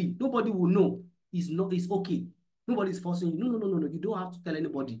 codedly. Nobody will know. It's okay. Nobody is forcing you. No. You don't have to tell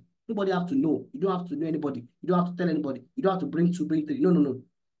anybody. Nobody have to know. You don't have to know anybody. You don't have to tell anybody. You don't have to bring 2, bring 3. No.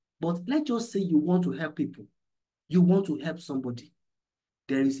 But let's just say you want to help people. You want to help somebody.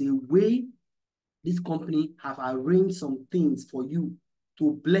 There is a way this company have arranged some things for you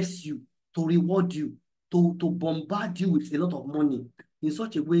to bless you, to reward you, to bombard you with a lot of money in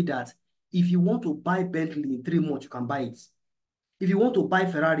such a way that if you want to buy Bentley in 3 months, you can buy it. If you want to buy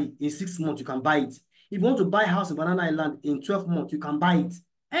Ferrari in 6 months, you can buy it. If you want to buy a house in Banana Island in 12 months, you can buy it.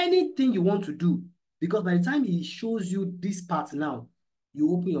 Anything you want to do, because by the time he shows you this part now,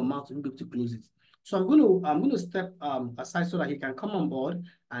 you open your mouth to be able to close it. So I'm going to step aside so that he can come on board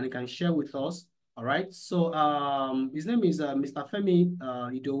and he can share with us. All right. So his name is Mr. Femi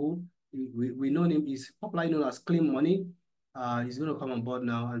Idowu. We know him. He's popularly known as Clean Money. He's going to come on board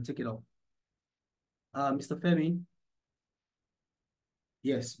now and take it up. Mr. Femi.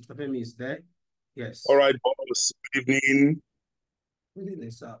 Yes, Mr. Femi is there. Yes. All right, boss. Good evening. Good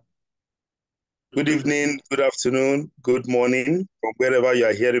evening, sir. Good evening, good afternoon, good morning, from wherever you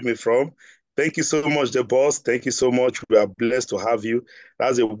are hearing me from. Thank you so much, the boss. Thank you so much. We are blessed to have you.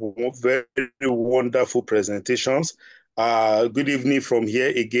 That's a very wonderful presentations. Good evening from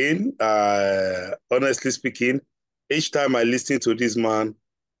here again. Honestly speaking, each time I listen to this man,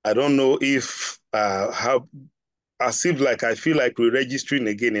 I don't know if how as if like I feel like we're registering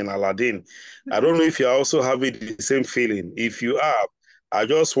again in Aladdin. I don't know if you're also having the same feeling. If you are, I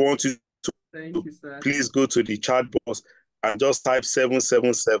just want you Thank you, sir. please go to the chat box and just type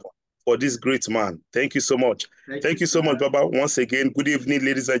 777 for this great man. Thank you so much. Thank you so much, Baba. Once again, good evening,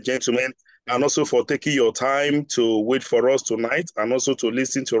 ladies and gentlemen, and also for taking your time to wait for us tonight and also to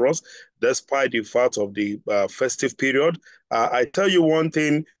listen to us despite the fact of the festive period. I tell you one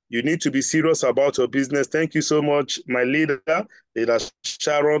thing, you need to be serious about your business. Thank you so much, my leader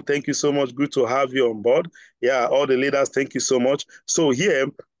Sharon. Thank you so much. Good to have you on board. Yeah, all the leaders, thank you so much. So here,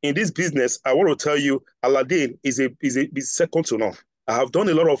 in this business, I want to tell you, Aladdin is second to none. I have done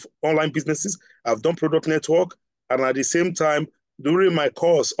a lot of online businesses. I've done product network, and at the same time, during my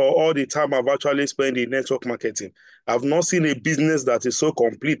course or all the time I've actually spent in network marketing, I've not seen a business that is so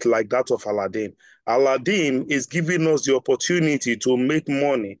complete like that of Aladdin. Aladdin is giving us the opportunity to make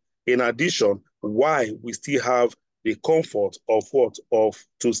money. In addition, why we still have the comfort of what of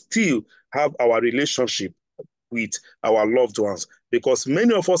to still have our relationship with our loved ones, because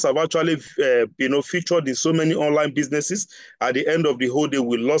many of us have actually featured in so many online businesses. At the end of the whole day,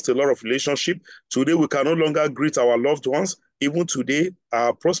 we lost a lot of relationship. Today we can no longer greet our loved ones. Even today,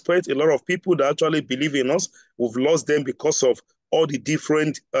 our prospects, a lot of people that actually believe in us, we've lost them because of all the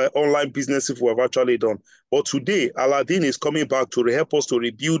different online businesses we have actually done. But today, Aladdin is coming back to help us to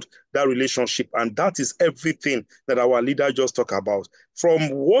rebuild that relationship. And that is everything that our leader just talked about. From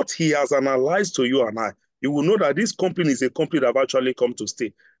what he has analyzed to you and I, you will know that this company is a company that have actually come to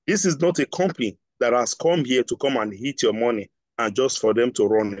stay. This is not a company that has come here to come and hit your money and just for them to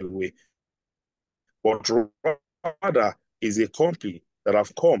run away. But rather is a company that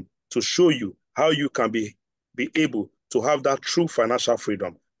have come to show you how you can be able to have that true financial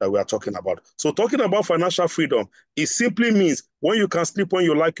freedom that we are talking about. So talking about financial freedom, it simply means when you can sleep when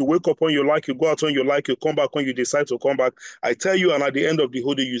you like, you wake up when you like, you go out when you like, you come back when you decide to come back. I tell you, and at the end of the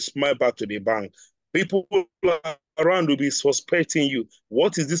whole day, you smile back to the bank. People around will be suspecting you.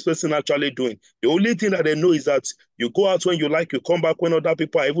 What is this person actually doing? The only thing that they know is that you go out when you like, you come back when other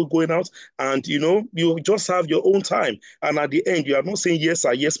people are even going out, and you just have your own time. And at the end, you are not saying yes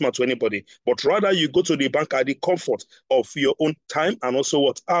or yes ma to anybody, but rather you go to the bank at the comfort of your own time and also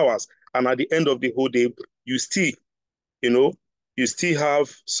what hours. And at the end of the whole day, you still, you still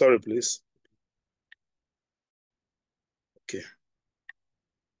have, sorry, please. Okay.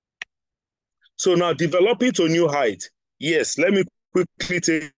 So now developing to new height. Yes, let me quickly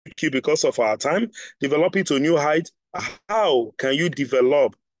take you because of our time. Developing to new height. How can you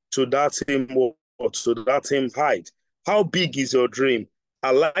develop to that same height? How big is your dream?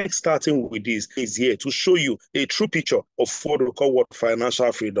 I like starting with this is here to show you a true picture of what we call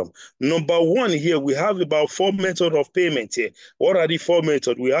financial freedom. Number one, here we have about 4 methods of payment here. What are the 4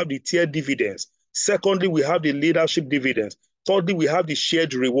 methods? We have the tiered dividends. Secondly, we have the leadership dividends. Thirdly, we have the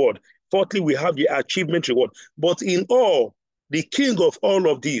shared reward. Fourthly, we have the achievement reward. But in all, the king of all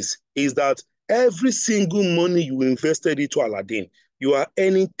of these is that every single money you invested into Aladdin, you are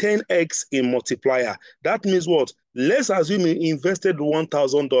earning 10x in multiplier. That means what? Let's assume you invested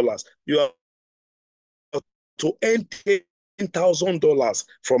 $1,000. You are to earn $10,000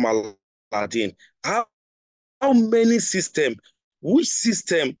 from Aladdin. How many system, which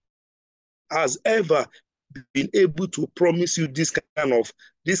system has ever been able to promise you this kind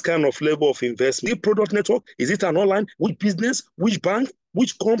of level of investment? Is it product network? Is it an online? Which business? Which bank?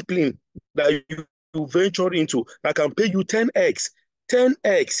 Which company that you venture into that can pay you 10x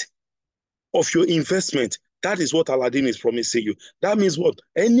of your investment? That is what Aladdin is promising you. That means what?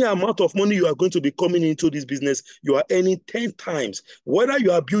 Any amount of money you are going to be coming into this business, you are earning 10 times. Whether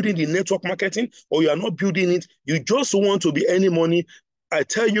you are building the network marketing or you are not building it, you just want to be earning money. I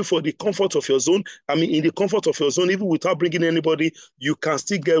tell you, for the comfort of your zone, in the comfort of your zone, even without bringing anybody, you can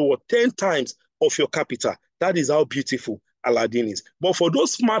still get 10 times of your capital. That is how beautiful Aladdin is. But for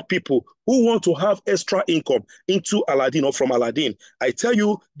those smart people who want to have extra income into Aladdin or from Aladdin, I tell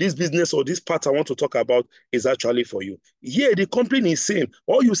you, this business or this part I want to talk about is actually for you. Here, the company is saying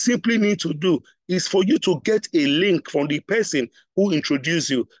all you simply need to do is for you to get a link from the person who introduced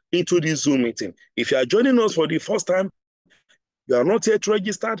you into this Zoom meeting. If you are joining us for the first time, you are not yet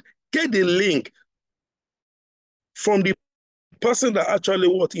registered, get the link from the person that actually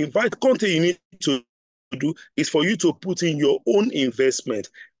invite content. You need to do is for you to put in your own investment.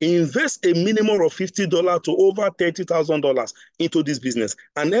 Invest a minimum of $50 to over $30,000 into this business.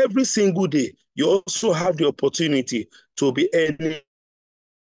 And every single day, you also have the opportunity to be earning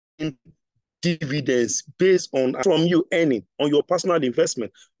dividends based on from you earning on your personal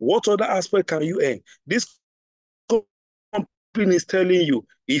investment. What other aspect can you earn? This company is telling you,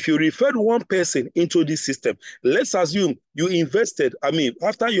 if you referred one person into this system, let's assume you invested,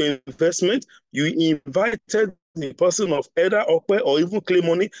 after your investment, you invited the person of either Okwe or even Clay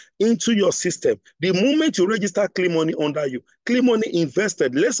Money into your system. The moment you register Clay Money under you, Clay Money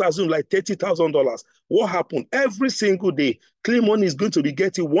invested, let's assume like $30,000. What happened? Every single day, Clay Money is going to be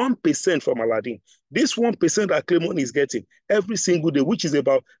getting 1% from Aladdin. This 1% that Clay Money is getting every single day, which is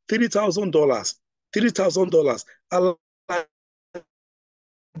about $3,000. $3,000. Aladdin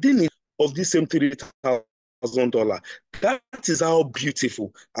of this same $3,000. That is how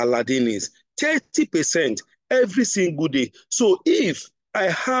beautiful Aladdin is. 30% every single day. So if I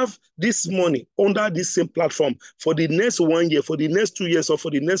have this money under this same platform for the next 1 year, for the next 2 years, or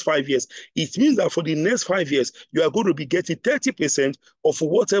for the next 5 years, it means that for the next 5 years, you are going to be getting 30% of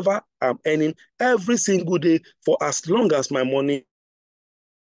whatever I'm earning every single day for as long as my money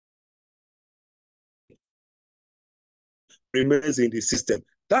remains in the system.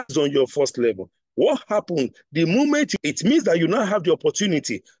 That's on your first level. What happened the moment it means that you now have the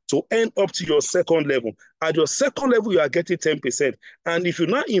opportunity to earn up to your second level. At your second level, you are getting 10%. And if you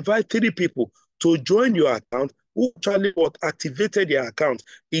now invite 3 people to join your account who actually activated their account,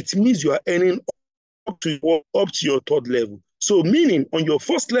 it means you are earning up to your third level. So meaning on your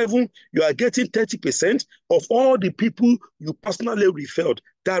first level, you are getting 30% of all the people you personally referred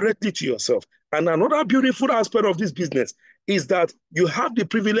directly to yourself. And another beautiful aspect of this business is that you have the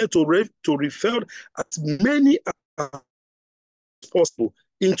privilege to refer as many as possible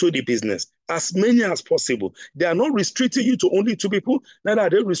into the business, as many as possible. They are not restricting you to only 2 people, neither are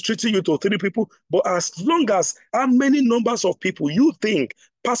they restricting you to 3 people, but as long as how many numbers of people you think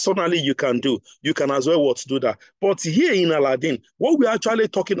personally you can do, you can as well do that. But here in Aladdin, what we're actually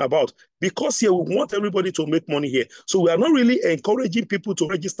talking about, because here we want everybody to make money here, so we are not really encouraging people to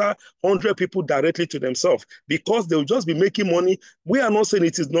register 100 people directly to themselves because they'll just be making money. We are not saying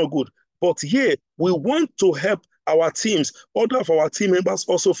it is not good, but here we want to help our teams, other of our team members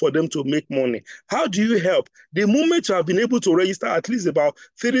also for them to make money. How do you help? The moment you have been able to register at least about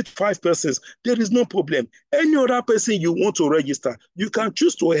 3 to 5 persons, there is no problem. Any other person you want to register, you can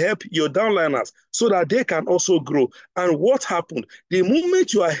choose to help your downliners so that they can also grow. And what happened? The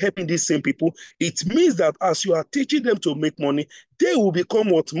moment you are helping these same people, it means that as you are teaching them to make money, they will become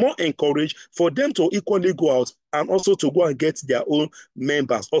more encouraged for them to equally go out and also to go and get their own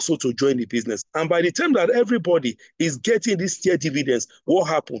members also to join the business. And by the time that everybody is getting these tier dividends, what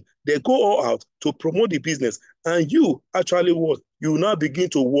happened? They go all out to promote the business, and you actually you now begin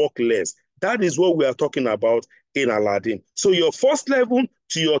to work less. That is what we are talking about in Aladdin. So your first level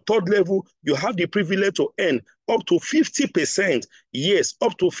to your third level, you have the privilege to earn up to 50%. Yes,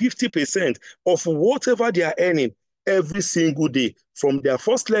 up to 50% of whatever they are earning every single day from their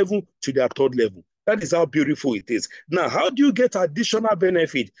first level to their third level. That is how beautiful it is. Now, how do you get additional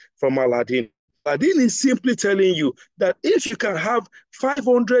benefit from Aladdin? Aladdin is simply telling you that if you can have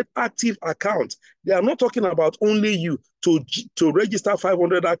 500 active accounts, they are not talking about only you to register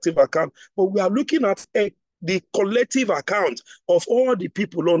 500 active accounts, but we are looking at the collective account of all the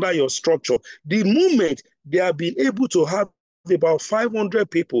people under your structure. The moment they have been able to have about 500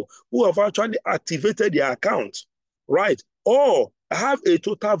 people who have actually activated their account, right, or have a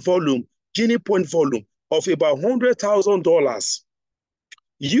total volume, Gini point volume of about $100,000,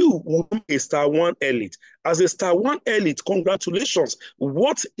 you will be a star 1 elite. As a star 1 elite, congratulations.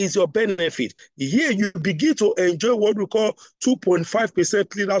 What is your benefit? Here you begin to enjoy what we call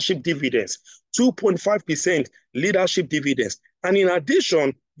 2.5% leadership dividends. 2.5% leadership dividends. And in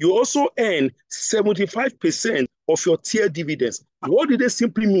addition, you also earn 75% of your tier dividends. What did it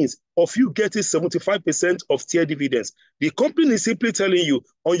simply mean of you getting 75% of tier dividends? The company is simply telling you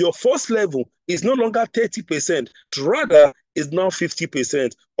on your first level is no longer 30%, rather is now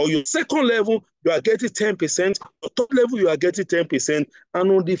 50%. On your second level, you are getting 10%. On third level, you are getting 10%.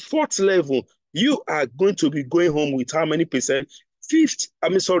 And on the fourth level, you are going to be going home with how many percent?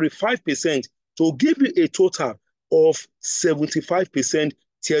 5% to give you a total of 75%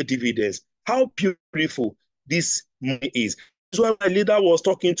 tier dividends. How beautiful this money is. That's why my leader was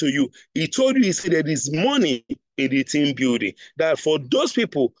talking to you. He told you, he said there is money in the team building. That for those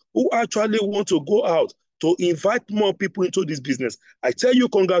people who actually want to go out to invite more people into this business, I tell you,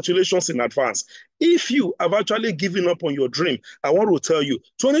 congratulations in advance. If you have actually given up on your dream, I want to tell you,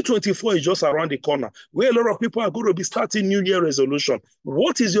 2024 is just around the corner, where a lot of people are going to be starting New Year resolution.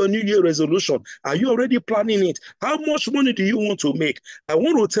 What is your New Year resolution? Are you already planning it? How much money do you want to make? I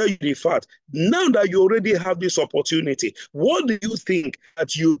want to tell you the fact, now that you already have this opportunity, what do you think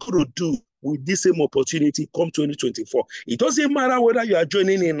that you're going to do with this same opportunity come 2024? It doesn't matter whether you are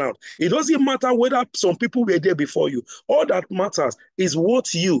joining in now. It doesn't matter whether some people were there before you. All that matters is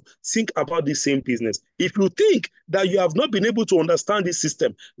what you think about the same business. If you think that you have not been able to understand this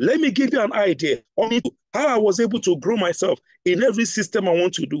system, let me give you an idea on how I was able to grow myself in every system I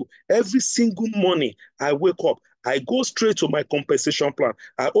want to do. Every single morning I wake up, I go straight to my compensation plan.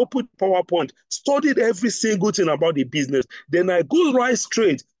 I open PowerPoint, studied every single thing about the business. Then I go right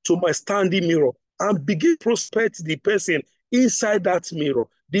straight to my standing mirror and begin to prospect the person inside that mirror.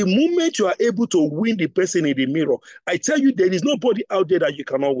 The moment you are able to win the person in the mirror, I tell you, there is nobody out there that you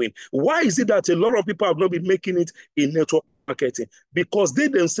cannot win. Why is it that a lot of people have not been making it in network marketing? Because they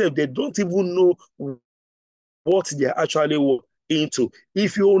themselves, they don't even know what they're actually into.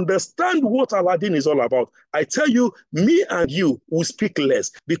 If you understand what Aladdin is all about, I tell you, me and you will speak less,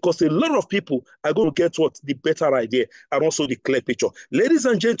 because a lot of people are going to get what the better idea and also the clear picture. Ladies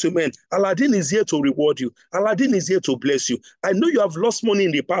and gentlemen, Aladdin is here to reward you. Aladdin is here to bless you. I know you have lost money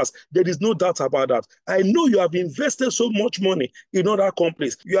in the past. There is no doubt about that. I know you have invested so much money in other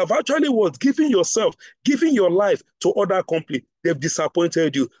companies. You have actually giving yourself, giving your life to other companies. They've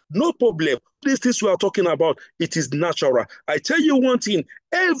disappointed you. No problem. These things we are talking about, it is natural. I tell you one thing,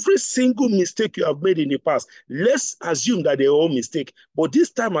 every single mistake you have made in the past, let's assume that they're all mistake. But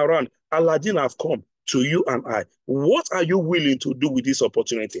this time around, Aladdin have come to you and I. What are you willing to do with this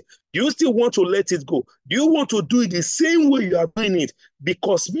opportunity? Do you still want to let it go? Do you want to do it the same way you are doing it?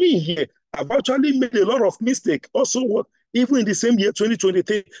 Because me here, I've actually made a lot of mistakes. Also, even in the same year,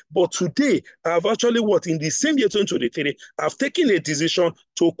 2023, but today, I've actually in the same year, 2023, I've taken a decision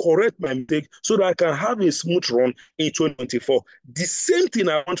to correct my mistake so that I can have a smooth run in 2024. The same thing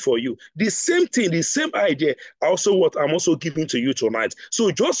I want for you, the same thing, the same idea, also I'm also giving to you tonight.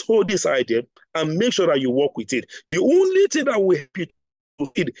 So just hold this idea and make sure that you work with it. The only thing that will help you to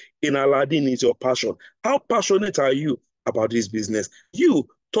succeed in Aladdin is your passion. How passionate are you about this business? You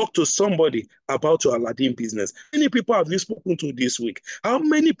talk to somebody about your Aladdin business. How many people have you spoken to this week? How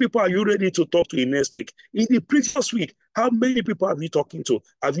many people are you ready to talk to in next week? In the previous week, how many people have you talking to?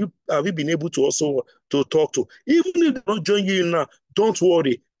 Have you been able to also to talk to? Even if they don't join you now, don't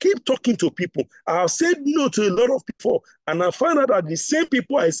worry. Keep talking to people. I have said no to a lot of people, and I found out that the same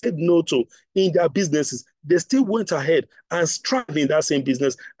people I said no to in their businesses, they still went ahead and strive in that same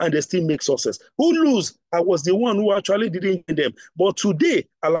business, and they still make success. Who lose? I was the one who actually didn't get them. But today,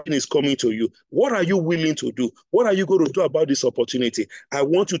 Aladdin is coming to you. What are you willing to do? What are you going to do about this opportunity? I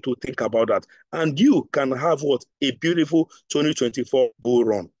want you to think about that. And you can have a beautiful 2024 bull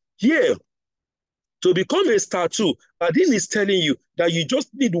run. Yeah. To become a star 2, Aladdin is telling you that you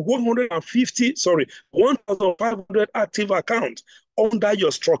just need 1,500 active accounts under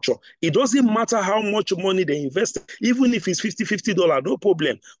your structure. It doesn't matter how much money they invest, even if it's $50, no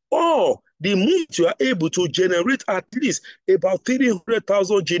problem. Or the moment you are able to generate at least about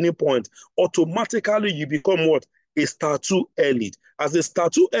 300,000 Genie points, automatically you become a star 2 elite. As a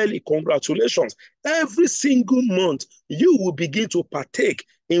star 2 elite, congratulations. Every single month, you will begin to partake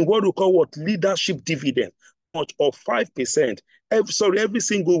in what we call leadership dividend, much of 5%. Every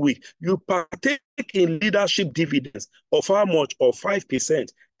single week, you partake in leadership dividends of how much? Of 5%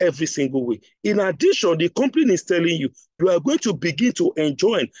 every single week. In addition, the company is telling you, you are going to begin to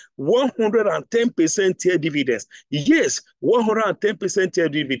enjoy 110% tier dividends. Yes, 110% tier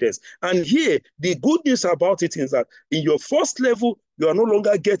dividends. And here, the good news about it is that in your first level, you are no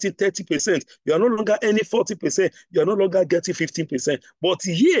longer getting 30%. You are no longer earning 40%. You are no longer getting 15%. But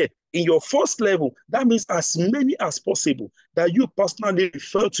here, in your first level, that means as many as possible that you personally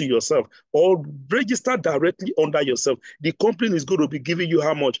refer to yourself or register directly under yourself. The company is going to be giving you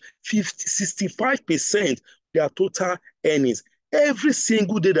how much? 65% their total earnings. Every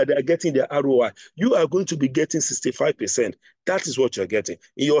single day that they are getting their ROI, you are going to be getting 65%. That is what you're getting.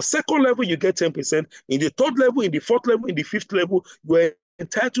 In your second level, you get 10%. In the third level, in the fourth level, in the fifth level, you're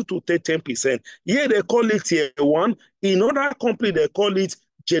entitled to take 10%. Here they call it tier 1. In other company, they call it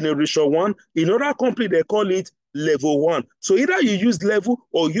generation 1. In other company, they call it level 1. So either you use level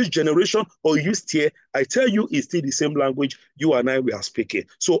or use generation or use tier. I tell you, it's still the same language you and I we are speaking.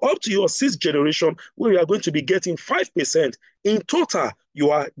 So up to your 6th generation, where you are going to be getting 5%. In total, you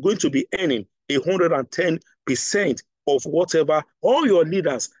are going to be earning 110% of whatever all your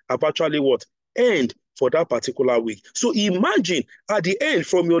leaders have actually what earned for that particular week. So imagine at the end,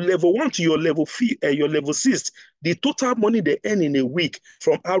 from your level 1 to your level 6, the total money they earn in a week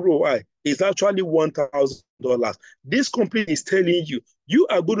from ROI is actually $1,000. This company is telling you, you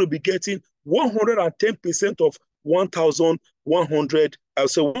are going to be getting 110% of 1,100. I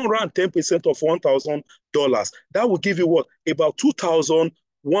say 110% of $1,000. That will give you what? About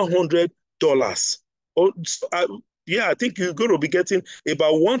 $2,100. Oh, yeah, I think you're going to be getting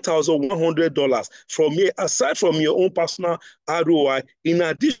about $1,100 from here, aside from your own personal ROI, in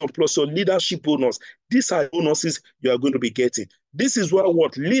addition, plus your leadership bonus. These are bonuses you are going to be getting. This is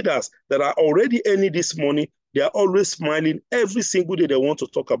what leaders that are already earning this money, they are always smiling every single day they want to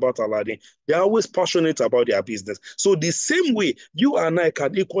talk about Aladdin. They are always passionate about their business. So the same way you and I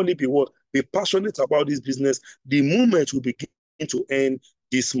can equally be passionate about this business the moment we begin to earn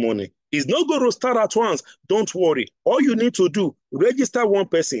this money. It's not going to start at once. Don't worry. All you need to do, register one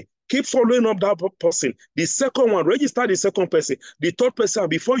person. Keep following up that person. The second one, register the second person. The third person,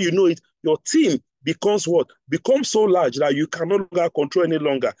 before you know it, your team becomes what? Becomes so large that you cannot control any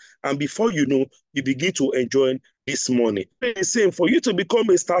longer. And before you know, you begin to enjoy this money. The same, for you to become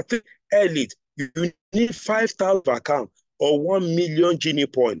a starting elite, you need 5,000 account or 1 million Gini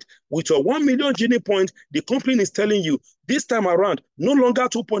point. With your 1 million Gini point, the company is telling you this time around, no longer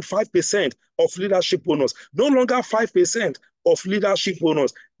 2.5% of leadership bonus, no longer 5% of leadership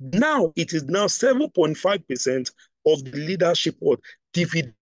bonus. Now it is now 7.5% of the leadership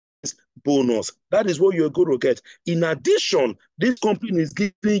dividend bonus. That is what you're going to get. In addition, this company is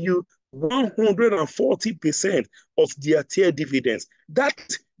giving you 140% of their tier dividends. That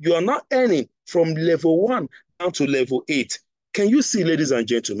you are not earning from level 1 down to level 8. Can you see, ladies and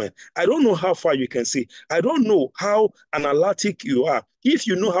gentlemen? I don't know how far you can see. I don't know how analytic you are. If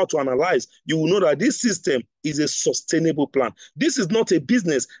you know how to analyze, you will know that this system is a sustainable plan. This is not a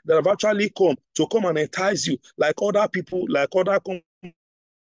business that have actually come and entice you like other people, like other companies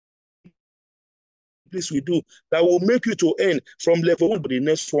we do, that will make you to earn from level 1 for the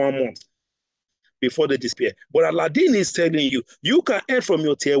next 1 month before they disappear. But Aladdin is telling you, you can earn from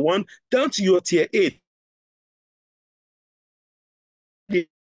your tier 1 down to your tier 8. The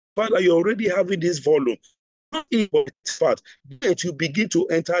fact that you're already having this volume, not in fact, that you begin to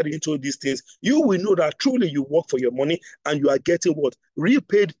enter into these things, you will know that truly you work for your money and you are getting what?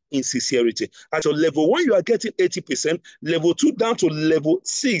 Repaid in sincerity. At your level 1, you are getting 80%. Level 2 down to level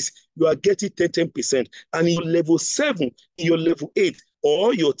 6, you are getting 10%. And in your level 7, in your level 8,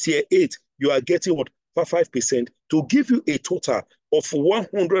 or your tier 8, you are getting what? 5% to give you a total of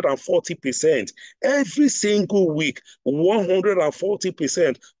 140% every single week,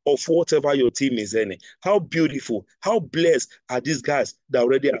 140% of whatever your team is earning. How beautiful, how blessed are these guys that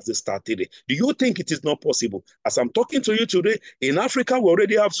already have started it? Do you think it is not possible? As I'm talking to you today, in Africa, we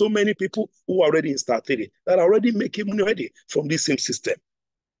already have so many people who already started it, that are already making money already from this same system.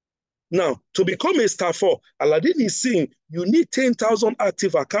 Now, to become a star 4, Aladdin is saying you need 10,000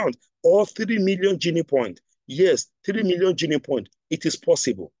 active accounts or 3 million Gini point. Yes, 3 million Gini point. It is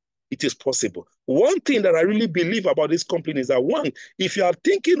possible. It is possible. One thing that I really believe about this company is that, one, if you are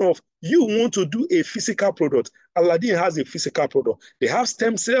thinking of you want to do a physical product, Aladdin has a physical product. They have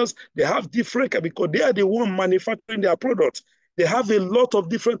stem cells. They have different, because they are the one manufacturing their products. They have a lot of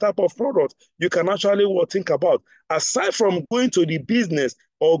different type of products you can actually think about. Aside from going to the business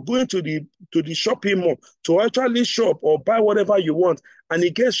or going to the shopping mall to actually shop or buy whatever you want, and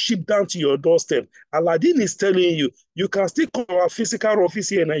it gets shipped down to your doorstep, Aladdin is telling you, you can still come to our physical office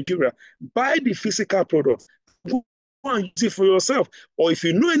here in Nigeria, buy the physical product, go and use it for yourself. Or if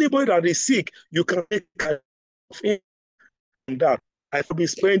you know anybody that is sick, you can make that. I will be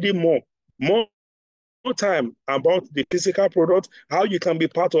spending more time about the physical product, how you can be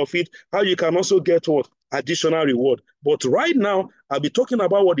part of it, how you can also get what? Additional reward. But right now, I'll be talking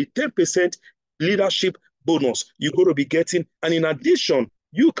about what the 10% leadership bonus you're going to be getting. And in addition,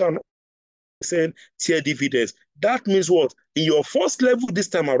 you can send tier dividends. That means what? In your first level this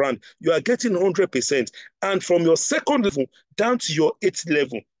time around, you are getting 100%. And from your second level down to your 8th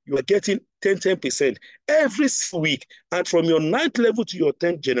level, you are getting 10% every week. And from your 9th level to your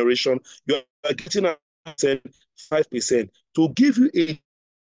 10th generation, you are getting 5% to give you a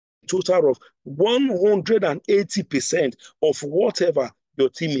total of 180% of whatever your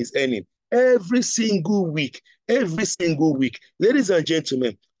team is earning every single week. every single week. Ladies and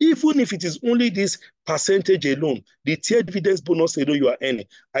gentlemen, even if it is only this percentage alone, the tier dividends bonus alone you are earning,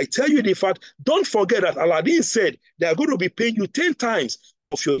 I tell you the fact, don't forget that Aladdin said they are going to be paying you 10 times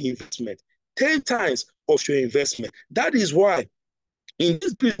of your investment. 10 times of your investment. That is why in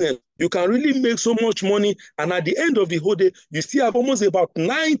this business, you can really make so much money, and at the end of the whole day, you still have almost about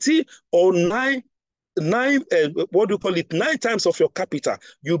 90 or 9 what do you call it, 9 times of your capital.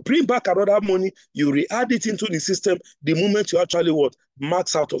 You bring back another money, you re-add it into the system the moment you actually what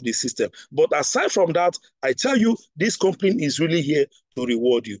max out of the system. But aside from that, I tell you, this company is really here to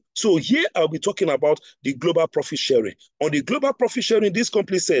reward you. So here I'll be talking about the global profit sharing. On the global profit sharing, this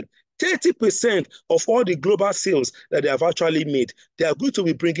company said 30% of all the global sales that they have actually made, they are going to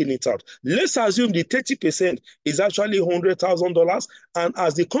be bringing it out. Let's assume the 30% is actually $100,000, and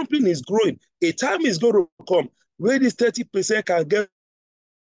as the company is growing, a time is going to come where this 30% can get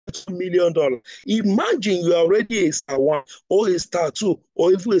 $2 million. Imagine you are already a star 1 or a star 2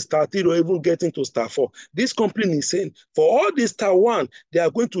 or even a star 3 or even getting to star 4. This company is saying for all the star 1, they are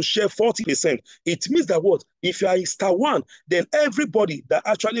going to share 40%. It means that what? If you are a star 1, then everybody that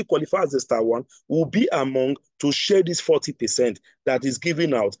actually qualifies as star 1 will be among to share this 40% that is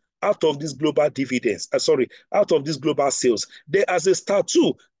given out of this global dividends, out of this global sales. There as a star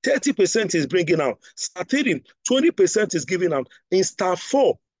 2, 30% is bringing out. Star 3, 20% is giving out. In star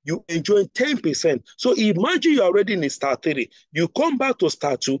 4, you enjoy 10%. So imagine you're already in star 3. You come back to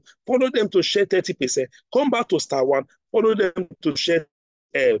star 2, follow them to share 30%. Come back to star 1, follow them to share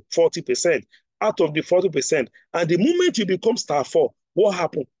 40% out of the 40%. And the moment you become star 4, what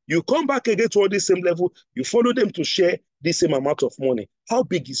happened? You come back again to the same level, you follow them to share the same amount of money. How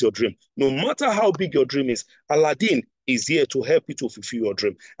big is your dream? No matter how big your dream is, Aladdin is here to help you to fulfill your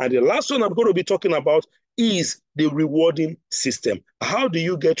dream. And the last one I'm going to be talking about is the rewarding system. How do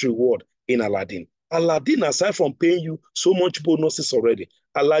you get reward in Aladdin? Aladdin, aside from paying you so much bonuses already,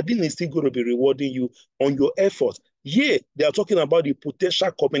 Aladdin is still going to be rewarding you on your effort. Here, they are talking about the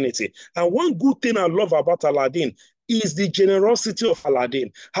potential community. And one good thing I love about Aladdin is the generosity of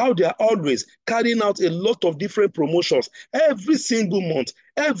Aladdin, how they are always carrying out a lot of different promotions every single month,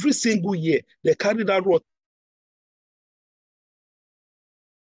 every single year. They carry that what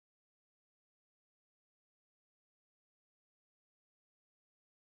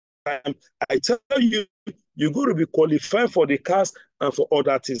I tell you, you're going to be qualified for the cast and for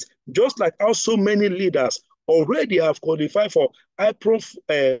other things. Just like how so many leaders already have qualified for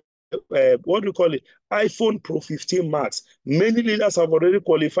what do you call it? iPhone Pro 15 Max. Many leaders have already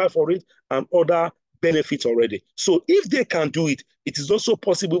qualified for it and other benefits already. So if they can do it, it is also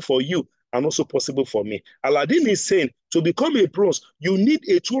possible for you and also possible for me. Aladdin is saying to become a bronze, you need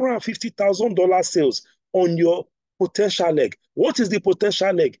a $250,000 sales on your potential leg. What is the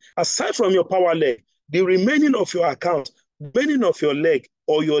potential leg? Aside from your power leg, the remaining of your account, remaining of your leg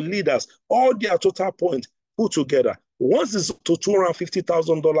or your leaders, all their total points put together. Once it's to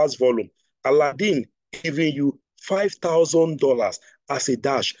 $250,000 volume, Aladdin giving you $5,000 as a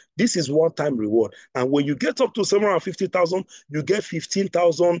dash. This is one-time reward. And when you get up to $750,000, you get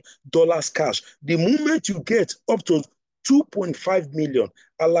 $15,000 cash. The moment you get up to 2.5 million,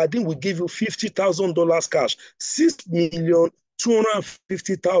 Aladdin will give you $50,000 cash,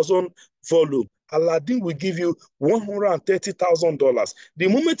 6,250,000 volume. Aladdin will give you $130,000. The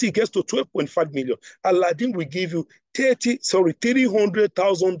moment he gets to 12.5 million, Aladdin will give you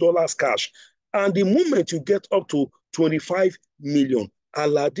 $300,000 cash. And the moment you get up to 25 million,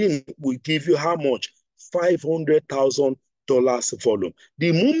 Aladdin will give you how much? $500,000 volume.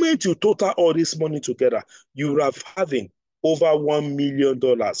 The moment you total all this money together, you are having over $1 million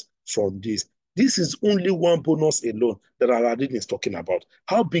from this. This is only one bonus alone that Aladdin is talking about.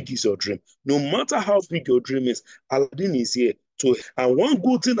 How big is your dream? No matter how big your dream is, Aladdin is here to. And one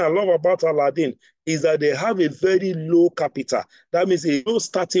good thing I love about Aladdin is that they have a very low capital. That means a low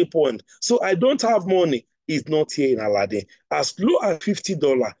starting point. So I don't have money. It's not here in Aladdin. As low as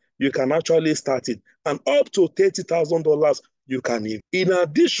 $50, you can actually start it. And up to $30,000, you can live. In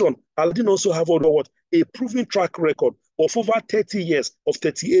addition, Aladdin also have a proven track record of over 30 years of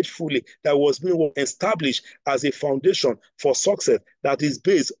 38 fully that was being established as a foundation for success that is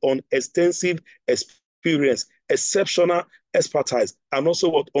based on extensive experience, exceptional expertise, and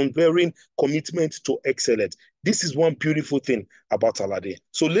also unwavering commitment to excellence. This is one beautiful thing about Aladdin.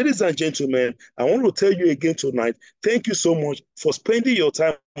 So, ladies and gentlemen, I want to tell you again tonight, thank you so much for spending your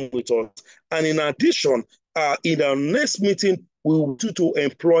time with us. And in addition, in our next meeting, we will do to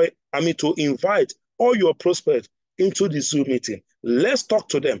invite all your prospects into the Zoom meeting. Let's talk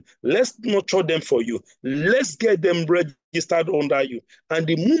to them. Let's nurture them for you. Let's get them registered under you. And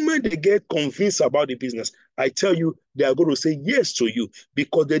the moment they get convinced about the business, I tell you, they are going to say yes to you,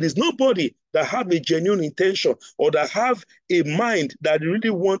 because there is nobody that have a genuine intention or that have a mind that really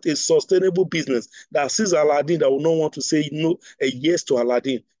want a sustainable business that sees Aladdin that will not want to say no, a yes to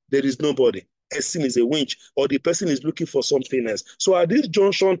Aladdin. There is nobody. Person is a winch, or the person is looking for something else. So at this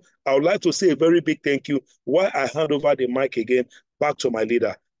junction, I would like to say a very big thank you while I hand over the mic again back to my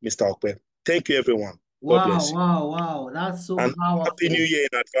leader, Mr. Okpe. Thank you, everyone. God Wow, bless you. wow, wow. That's so And Happy New powerful. Year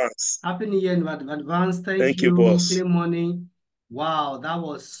in advance. Happy New Year in advance. Thank Thank you, you, boss. Clean Money. Wow, that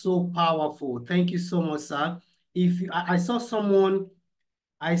was so powerful. Thank you so much, sir. If you, I saw someone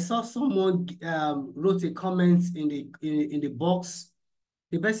wrote a comment in the box.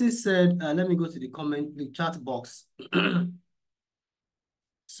 The person said, let me go to the chat box.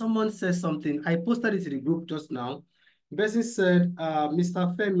 Someone said something. I posted it to the group just now. The person said,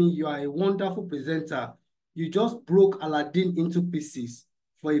 Mr. Femi, you are a wonderful presenter. You just broke Aladdin into pieces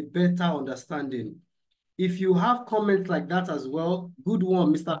for a better understanding. If you have comments like that as well, good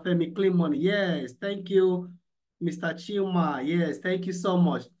one, Mr. Femi, Clean Money. Yes, thank you, Mr. Chima. Yes, thank you so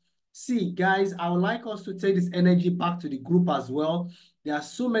much. See, guys, I would like us to take this energy back to the group as well. There are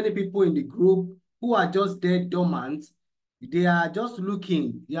so many people in the group who are just dead dormant. They are just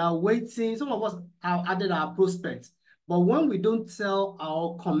looking, they are waiting. Some of us have added our prospects. But when we don't tell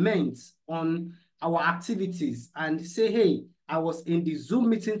our comments on our activities and say, hey, I was in the Zoom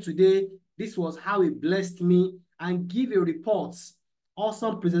meeting today, this was how it blessed me, and give a report.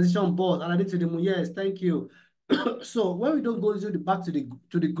 Awesome presentation, boss. And I did to them, yes, thank you. So when we don't go into back to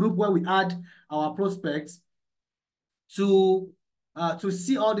the group where we add our prospects to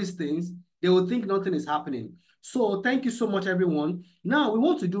see all these things, they will think nothing is happening. So thank you so much, everyone. Now we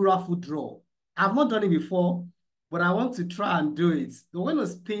want to do raffle draw. I've not done it before, but I want to try and do it. We're going to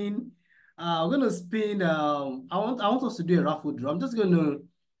spin. We're going to spin. I want us to do a raffle draw. I'm just going to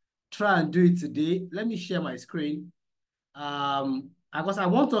try and do it today. Let me share my screen. Because I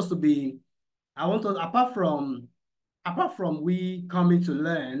want us to be, I want us, apart from we coming to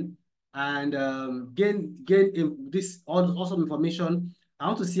learn and gain this awesome information, I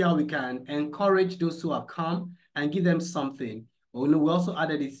want to see how we can encourage those who have come and give them something. But, we also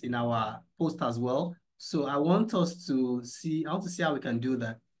added it in our post as well. So I want to see how we can do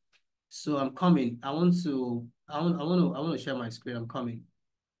that. So I'm coming. I want to share my screen. I'm coming.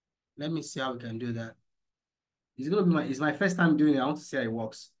 Let me see how we can do that. It's my first time doing it. I want to see how it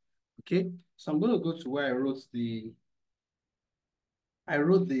works. Okay. So I'm going to go to where I wrote the,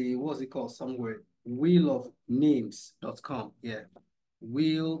 what's it called somewhere? Wheelofnames.com. Yeah.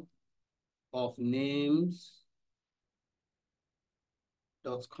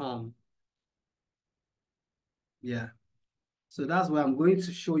 Wheelofnames.com. Yeah. So that's where I'm going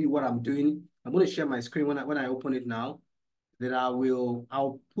to show you what I'm doing. I'm going to share my screen when I open it now. Then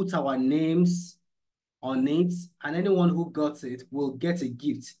I'll put our names on it, and anyone who got it will get a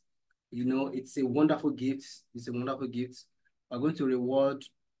gift. You know, it's a wonderful gift. It's a wonderful gift. We're going to reward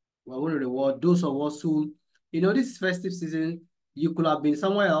those of us who, this festive season, you could have been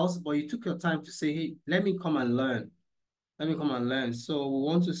somewhere else, but you took your time to say, hey, let me come and learn. Let me come and learn. So we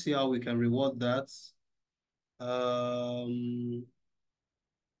want to see how we can reward that.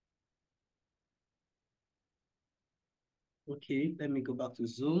 Okay, let me go back to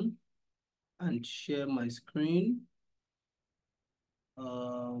Zoom and share my screen.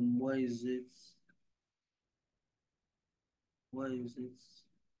 Where is it? Where is it?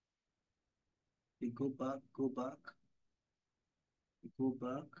 We go back,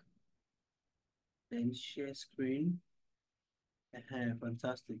 then share screen.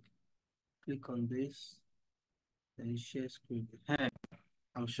 Fantastic. Click on this, then share screen.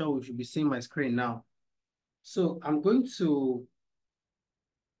 I'm sure we should be seeing my screen now. So I'm going to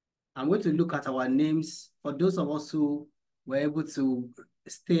look at our names. For those of us who were able to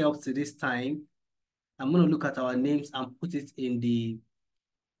stay up to this time, I'm going to look at our names and put it in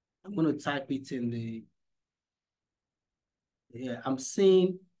I'm going to type it in I'm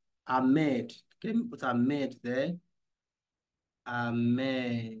seeing Ahmed. Let me put Ahmed there.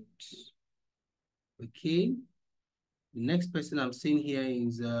 Ahmed. Okay. The next person I'm seeing here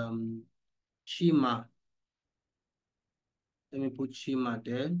is Chima. Let me put Chima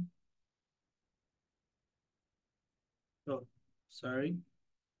there. Oh, sorry.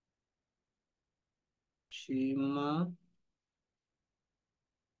 Chima.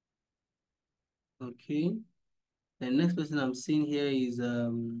 Okay. The next person I'm seeing here is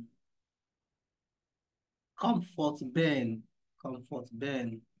Comfort Ben. Comfort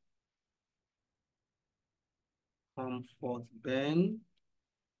Ben. Comfort Ben.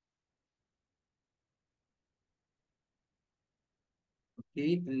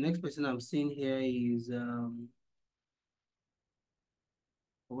 Okay, the next person I'm seeing here is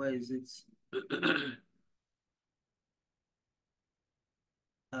where is it?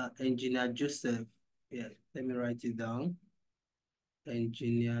 Engineer Joseph. Yeah, let me write it down.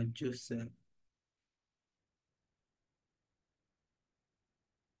 Engineer Joseph.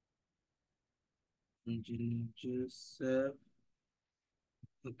 Engineer Joseph.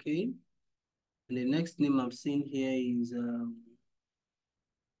 Okay. And the next name I'm seeing here is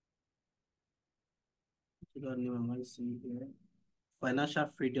what name am I seeing here? Financial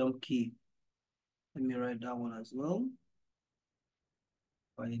Freedom Key. Let me write that one as well.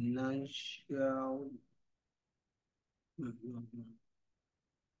 Financial.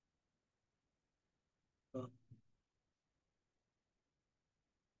 Oh,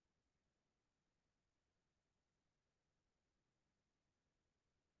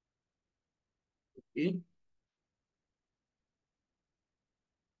 okay.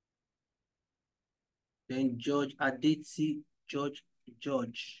 Then George Aditi, George.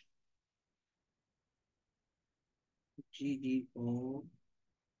 GEO.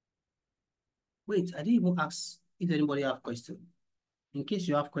 Wait, I didn't even ask if anybody have question. In case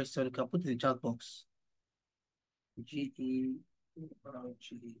you have question, you can put it in the chat box. GEORG.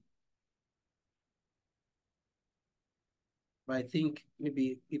 But I think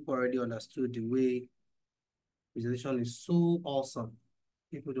maybe people already understood the way presentation is so awesome.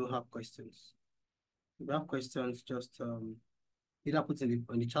 People don't have questions. If you have questions, just either put in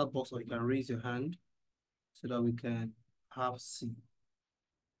the chat box or you can raise your hand so that we can have C.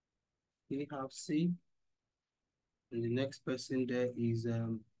 We have C. And the next person there is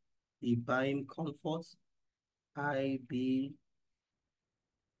Ibaim Comfort. IBIAM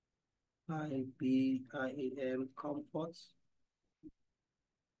Comfort.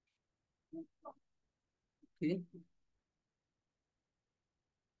 Okay.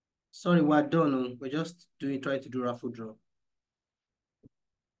 Sorry, we're done. We're just trying to do raffle draw.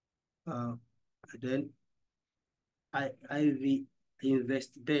 And then IV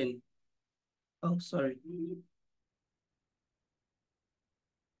Invest then. Oh, sorry.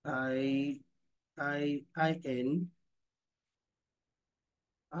 INVST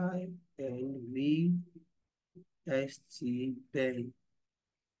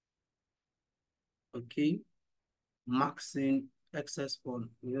okay. Maxin excess fund.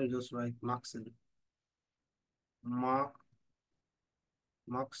 You don't just write Maxin.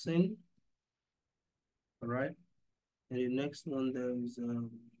 Maxin. All right. And the next one there is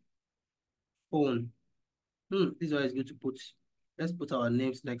phone. This is why it's good to put. Let's put our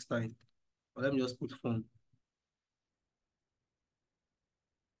names next time. Or let me just put phone.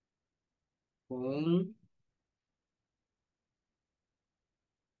 Phone.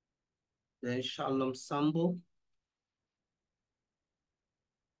 Then Shalom Sambo.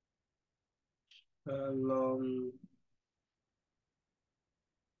 Shalom.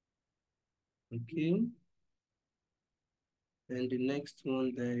 Okay. And the next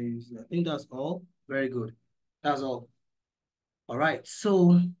one there is, I think that's all. Very good. That's all. All right.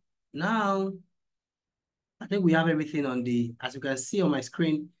 So now I think we have everything on the, as you can see on my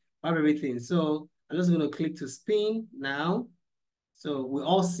screen, we have everything. So I'm just going to click to spin now. So we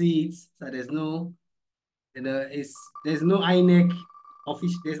all see it. So there's no, there's no INEC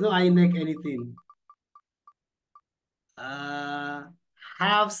official, there's no INEC anything.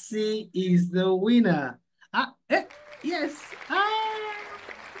 Half C is the winner. Yes.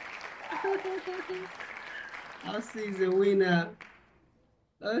 Half C is the winner.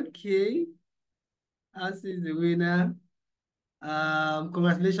 Okay. Half C is the winner.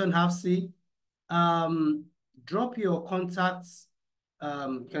 Congratulations, Half C. Drop your contacts.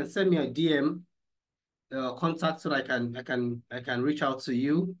 You can send me a DM contact so that I can reach out to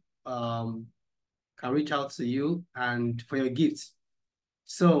you. Can reach out to you and for your gifts.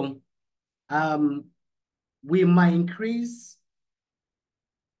 So we might increase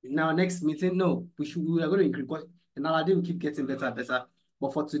in our next meeting. No, we are going to increase because in Aladdin we keep getting better and better.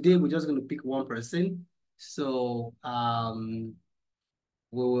 But for today, we're just going to pick one person. So we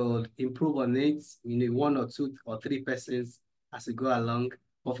will improve on it. We need one or two or three persons as we go along.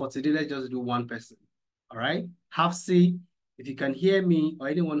 But for today, let's just do one person. All right. Half C, if you can hear me or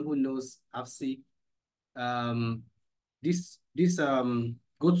anyone who knows Half C, go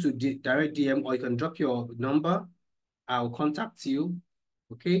to direct DM or you can drop your number. I'll contact you.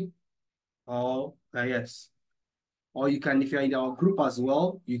 Okay. Or yes. Or you can, if you're in our group as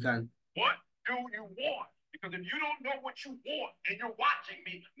well, you can. What do you want? Because if you don't know what you want and you're watching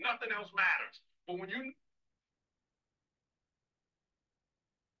me, nothing else matters. But when you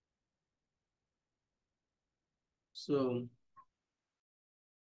So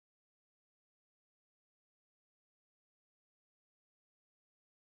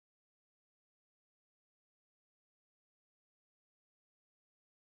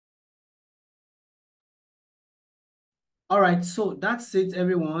all right, so that's it,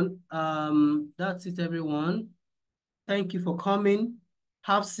 everyone. That's it, everyone. Thank you for coming.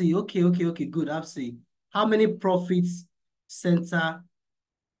 Hafsi, okay, good. Hafsi, how many profits center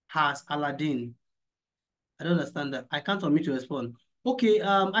has Aladdin? I don't understand that. I can't unmute to respond. Okay,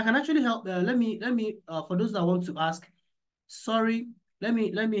 I can actually help. Let me for those that want to ask, sorry, let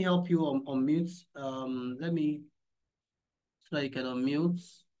me help you on mute. Let me so that you can unmute.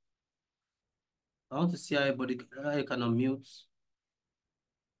 I want to see how everybody how you can unmute.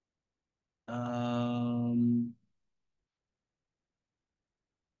 Um,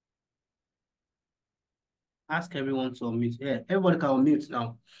 ask everyone to unmute. Yeah, everybody can unmute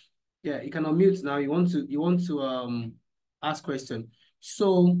now. Yeah, you can unmute now. You want to ask question.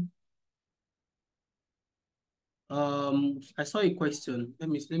 So I saw a question. Let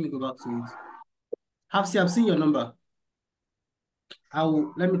me go back to it. Hafsi, I've seen your number.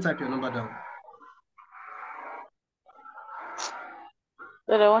 Let me type your number down.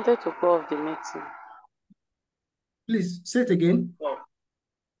 But I wanted to go off the meeting. Please say it again. No.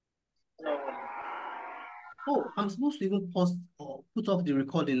 Oh, I'm supposed to even pause or put off the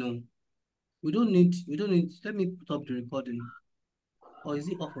recording. No, we don't need, let me put up the recording. Or is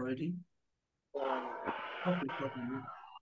it off already? Off recording.